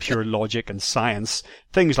base it on pure logic and science.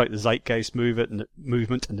 Things like the Zeitgeist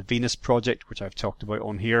movement and the Venus Project, which I've talked about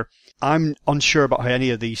on here. I'm unsure about how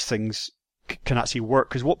any of these things can actually work,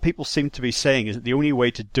 because what people seem to be saying is that the only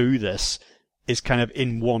way to do this is kind of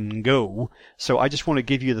in one go. So I just want to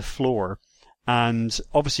give you the floor. And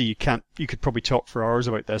obviously you could probably talk for hours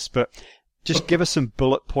about this, but just give us some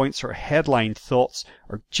bullet points or headline thoughts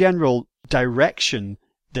or general direction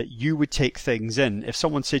that you would take things in. If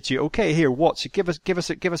someone said to you, okay, here, give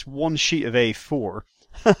us one sheet of A4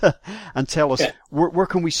 and tell us where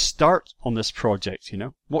can we start on this project,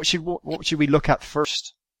 What should we look at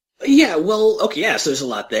first? Yeah, well, okay, yeah, so there's a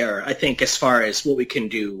lot there. I think as far as what we can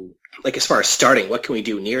do, like as far as starting, what can we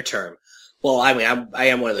do near term? Well, I mean, I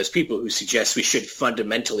am one of those people who suggests we should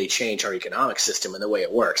fundamentally change our economic system and the way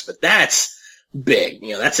it works, but that's big.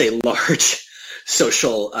 That's a large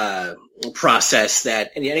social process that,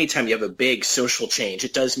 and anytime you have a big social change,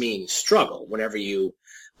 it does mean struggle. Whenever you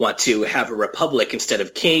want to have a republic instead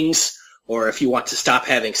of kings, or if you want to stop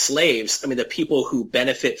having slaves, I mean, the people who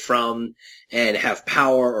benefit from and have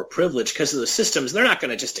power or privilege because of the systems, they're not going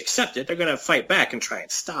to just accept it. They're going to fight back and try and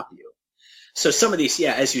stop you. So some of these,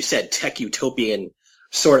 as you said, tech utopian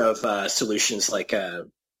sort of solutions, like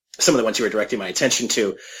some of the ones you were directing my attention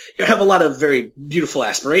to, have a lot of very beautiful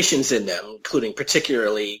aspirations in them, including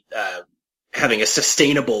particularly having a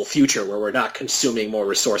sustainable future where we're not consuming more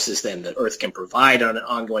resources than the Earth can provide on an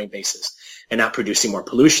ongoing basis and not producing more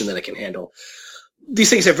pollution than it can handle.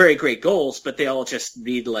 These things are very great goals, but they all just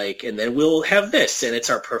read like, and then we'll have this, and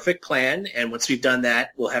it's our perfect plan, and once we've done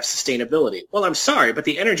that, we'll have sustainability. Well, I'm sorry, but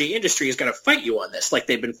the energy industry is going to fight you on this, like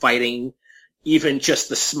they've been fighting even just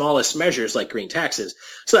the smallest measures like green taxes.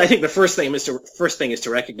 So I think the first thing is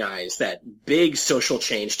to recognize that big social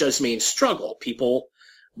change does mean struggle. People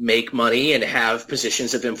make money and have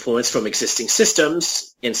positions of influence from existing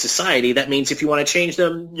systems in society. That means if you want to change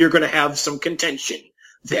them, you're going to have some contention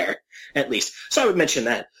there, at least. So I would mention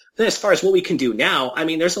that. Then as far as what we can do now, I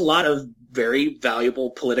mean, there's a lot of very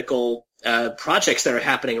valuable political projects that are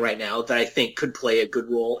happening right now that I think could play a good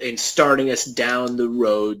role in starting us down the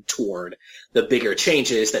road toward the bigger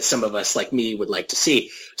changes that some of us like me would like to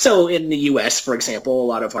see. So in the U.S., for example, a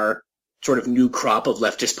lot of our sort of new crop of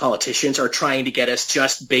leftist politicians are trying to get us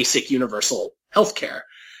just basic universal health care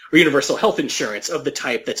or universal health insurance of the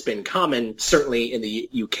type that's been common, certainly in the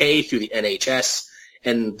UK through the NHS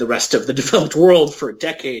and the rest of the developed world for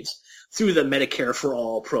decades through the Medicare for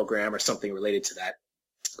All program or something related to that.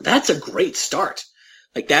 That's a great start.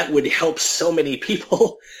 Like that would help so many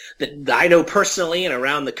people that I know personally and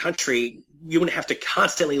around the country. You wouldn't have to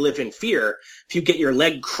constantly live in fear if you get your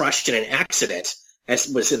leg crushed in an accident, as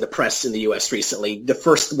was in the press in the U.S. recently. The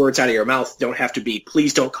first words out of your mouth don't have to be,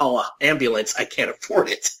 please don't call an ambulance, I can't afford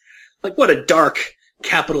it. Like what a dark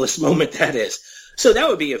capitalist moment that is. So that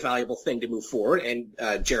would be a valuable thing to move forward.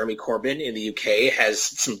 And Jeremy Corbyn in the UK has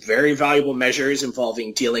some very valuable measures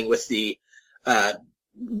involving dealing with the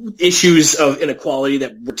issues of inequality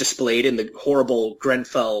that were displayed in the horrible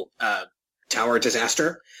Grenfell Tower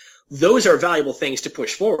disaster. Those are valuable things to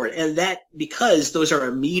push forward. And that because those are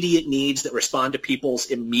immediate needs that respond to people's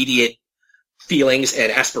immediate feelings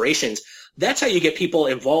and aspirations, That's how you get people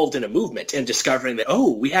involved in a movement and discovering that,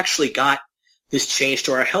 oh, we actually got this change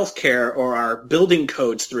to our healthcare or our building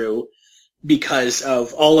codes through because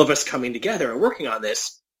of all of us coming together and working on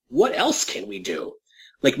this. What else can we do?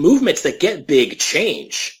 Like movements that get big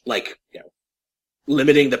change, like,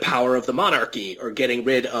 limiting the power of the monarchy or getting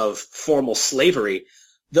rid of formal slavery.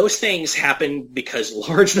 Those things happen because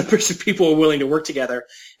large numbers of people were willing to work together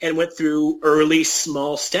and went through early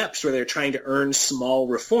small steps where they're trying to earn small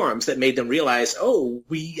reforms that made them realize, oh,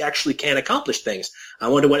 we actually can accomplish things. I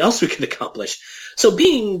wonder what else we can accomplish. So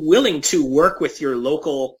being willing to work with your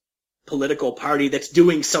local political party that's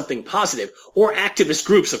doing something positive, or activist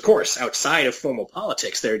groups, of course, outside of formal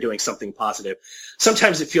politics that are doing something positive.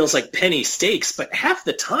 Sometimes it feels like penny stakes, but half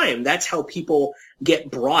the time that's how people get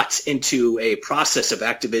brought into a process of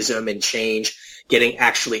activism and change, getting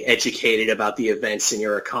actually educated about the events in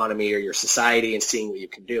your economy or your society and seeing what you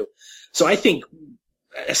can do. So I think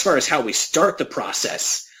as far as how we start the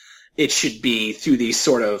process, it should be through these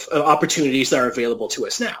sort of opportunities that are available to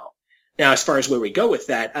us now. Now, as far as where we go with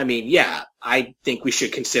that, I mean, yeah, I think we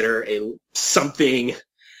should consider something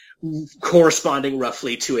corresponding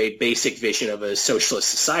roughly to a basic vision of a socialist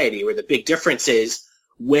society, where the big difference is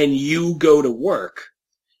when you go to work,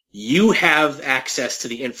 you have access to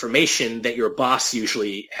the information that your boss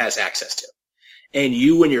usually has access to. And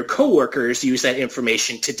you and your coworkers use that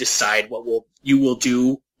information to decide what you will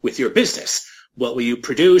do with your business. What will you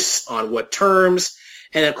produce, on what terms?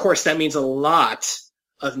 And of course, that means a lot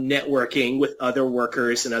of networking with other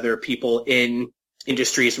workers and other people in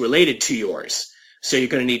industries related to yours. So you're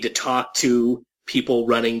going to need to talk to people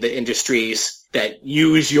running the industries that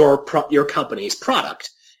use your company's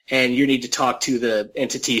product. And you need to talk to the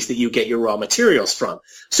entities that you get your raw materials from.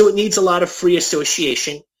 So it needs a lot of free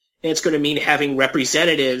association. And it's going to mean having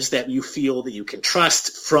representatives that you feel that you can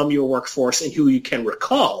trust from your workforce and who you can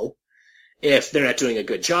recall if they're not doing a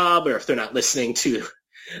good job or if they're not listening to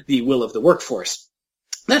the will of the workforce.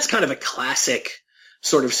 That's kind of a classic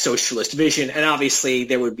sort of socialist vision, and obviously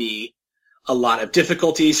there would be a lot of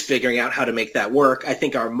difficulties figuring out how to make that work. I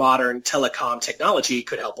think our modern telecom technology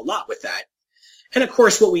could help a lot with that. And of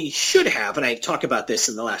course, what we should have, and I talk about this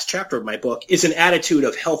in the last chapter of my book, is an attitude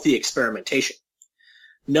of healthy experimentation.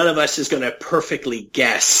 None of us is going to perfectly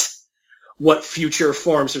guess what future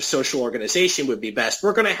forms of social organization would be best.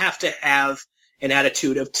 We're going to have an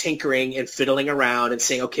attitude of tinkering and fiddling around and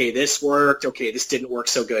saying, okay, this worked, okay, this didn't work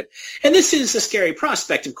so good. And this is a scary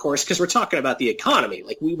prospect, of course, because we're talking about the economy.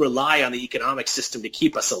 Like, we rely on the economic system to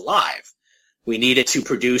keep us alive. We need it to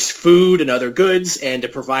produce food and other goods and to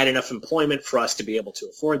provide enough employment for us to be able to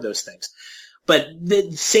afford those things. But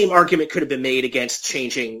the same argument could have been made against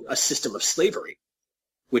changing a system of slavery,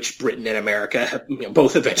 which Britain and America have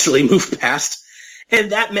both eventually moved past.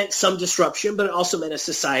 And that meant some disruption, but it also meant a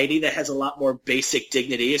society that has a lot more basic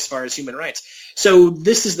dignity as far as human rights. So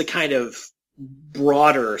this is the kind of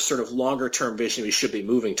broader, sort of longer-term vision we should be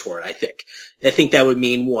moving toward, I think. I think that would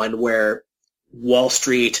mean one where Wall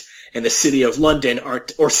Street and the city of London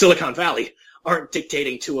or Silicon Valley aren't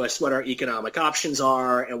dictating to us what our economic options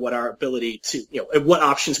are and what our ability to, and what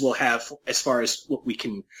options we'll have as far as what we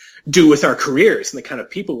can do with our careers and the kind of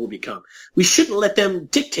people we'll become. We shouldn't let them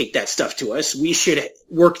dictate that stuff to us. We should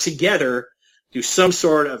work together through some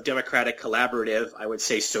sort of democratic, collaborative, I would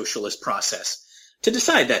say socialist process to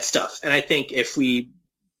decide that stuff. And I think if we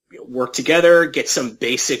work together, get some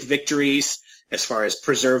basic victories as far as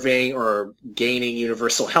preserving or gaining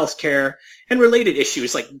universal health care and related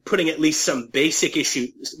issues, like putting at least some basic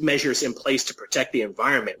measures in place to protect the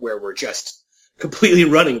environment where we're just completely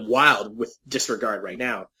running wild with disregard right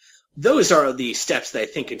now. Those are the steps that I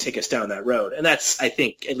think can take us down that road. And that's, I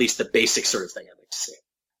think, at least the basic sort of thing I'd like to see.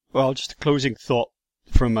 Well, just a closing thought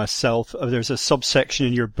from myself. There's a subsection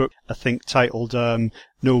in your book, I think, titled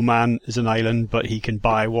No Man is an Island, but he can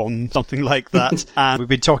buy one, something like that. And we've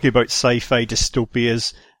been talking about sci-fi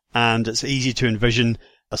dystopias, and it's easy to envision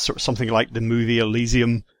a sort of something like the movie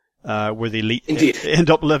Elysium, where the elite end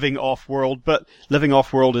up living off-world. But living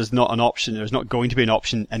off-world is not an option. There's not going to be an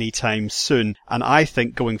option anytime soon. And I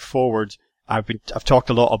think going forward, I've talked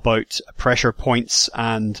a lot about pressure points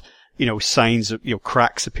and signs of,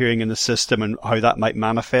 cracks appearing in the system and how that might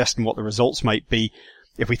manifest and what the results might be.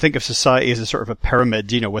 If we think of society as a sort of a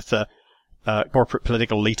pyramid, with the corporate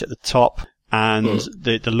political elite at the top and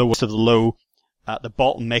the lowest of the low at the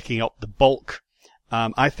bottom making up the bulk,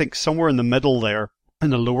 I think somewhere in the middle there, in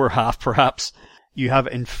the lower half perhaps, you have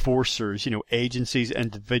enforcers, agencies,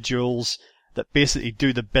 individuals that basically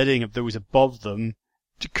do the bidding of those above them,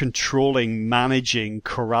 controlling, managing,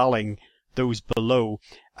 corralling those below.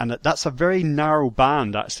 And that's a very narrow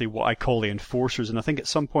band, actually, what I call the enforcers. And I think at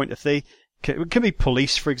some point, if they it can be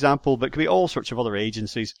police, for example, but it can be all sorts of other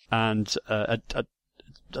agencies, and at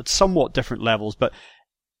somewhat different levels. But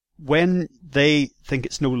when they think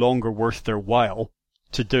it's no longer worth their while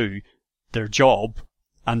to do their job,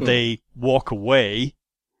 and they walk away,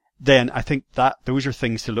 then I think that those are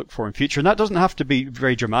things to look for in future. And that doesn't have to be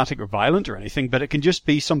very dramatic or violent or anything, but it can just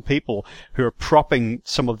be some people who are propping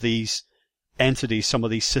some of these entities, some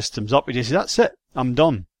of these systems up. You say, that's it, I'm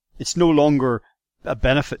done. It's no longer a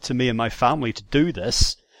benefit to me and my family to do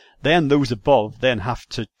this. Then those above then have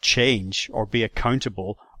to change or be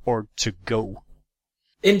accountable or to go.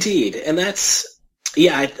 Indeed. And that's,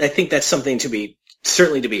 I think that's something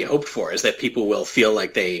certainly to be hoped for, is that people will feel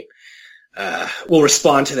like they will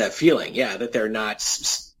respond to that feeling. Yeah, that they're not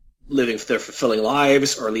living their fulfilling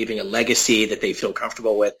lives or leaving a legacy that they feel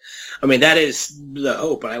comfortable with. I mean, that is the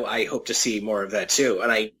hope. And I hope to see more of that too.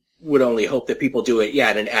 And I would only hope that people do it,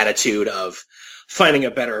 in an attitude of finding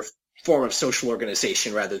a better form of social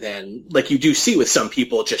organization rather than, like you do see with some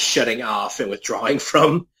people, just shutting off and withdrawing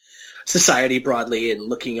from society broadly and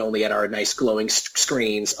looking only at our nice glowing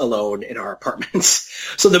screens alone in our apartments.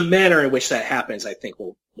 So the manner in which that happens, I think,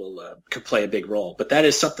 could play a big role. But that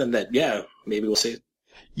is something that, maybe we'll see.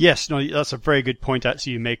 Yes, no, that's a very good point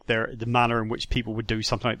actually you make there, the manner in which people would do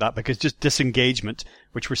something like that, because just disengagement,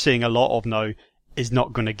 which we're seeing a lot of now, is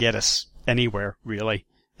not going to get us anywhere, really.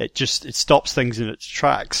 It stops things in its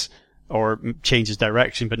tracks or changes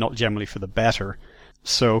direction, but not generally for the better.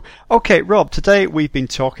 So, okay, Rob, today we've been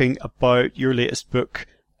talking about your latest book,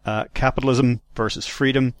 Capitalism versus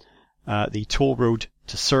Freedom, The Toll Road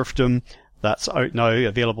to Serfdom. That's out now,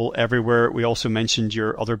 available everywhere. We also mentioned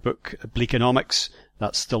your other book, Bleakonomics.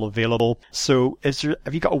 That's still available. So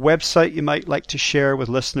have you got a website you might like to share with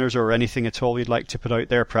listeners, or anything at all you'd like to put out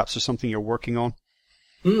there? Perhaps there's something you're working on?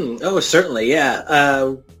 Oh, certainly,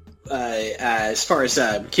 yeah. As far as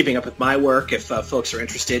keeping up with my work, if folks are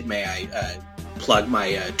interested, may I plug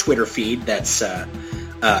my Twitter feed? That's at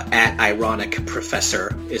Ironic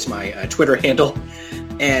Professor is my Twitter handle.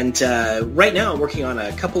 And right now I'm working on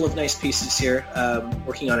a couple of nice pieces here.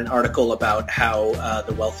 Working on an article about how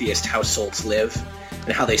the wealthiest households live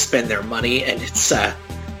and how they spend their money, and it's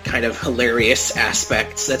kind of hilarious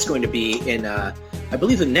aspects. That's going to be in, I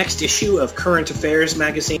believe, the next issue of Current Affairs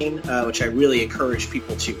magazine, which I really encourage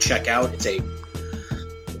people to check out. It's a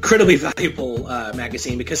incredibly valuable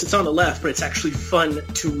magazine because it's on the left, but it's actually fun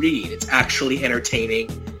to read. It's actually entertaining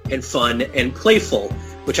and fun and playful,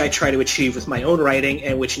 which I try to achieve with my own writing,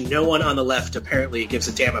 and which no one on the left apparently gives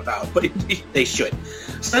a damn about, but they should.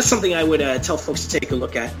 So that's something I would tell folks to take a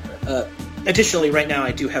look at. Additionally, right now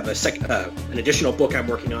I do have an additional book I'm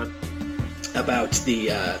working on about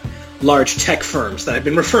the large tech firms that I've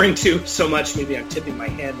been referring to so much. Maybe I'm tipping my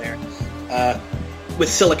hand there. With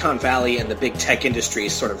Silicon Valley and the big tech industry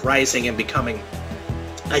sort of rising and becoming,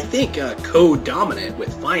 I think, co-dominant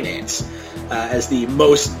with finance as the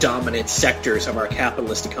most dominant sectors of our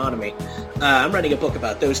capitalist economy. I'm writing a book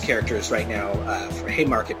about those characters right now for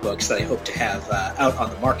Haymarket Books that I hope to have out on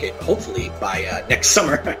the market, hopefully by next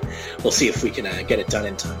summer. We'll see if we can get it done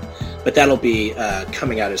in time. But that'll be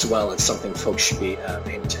coming out as well. It's something folks should be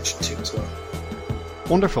paying attention to as well.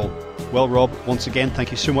 Wonderful. Well, Rob, once again,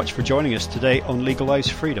 thank you so much for joining us today on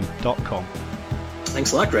LegalizeFreedom.com.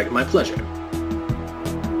 Thanks a lot, Greg. My pleasure.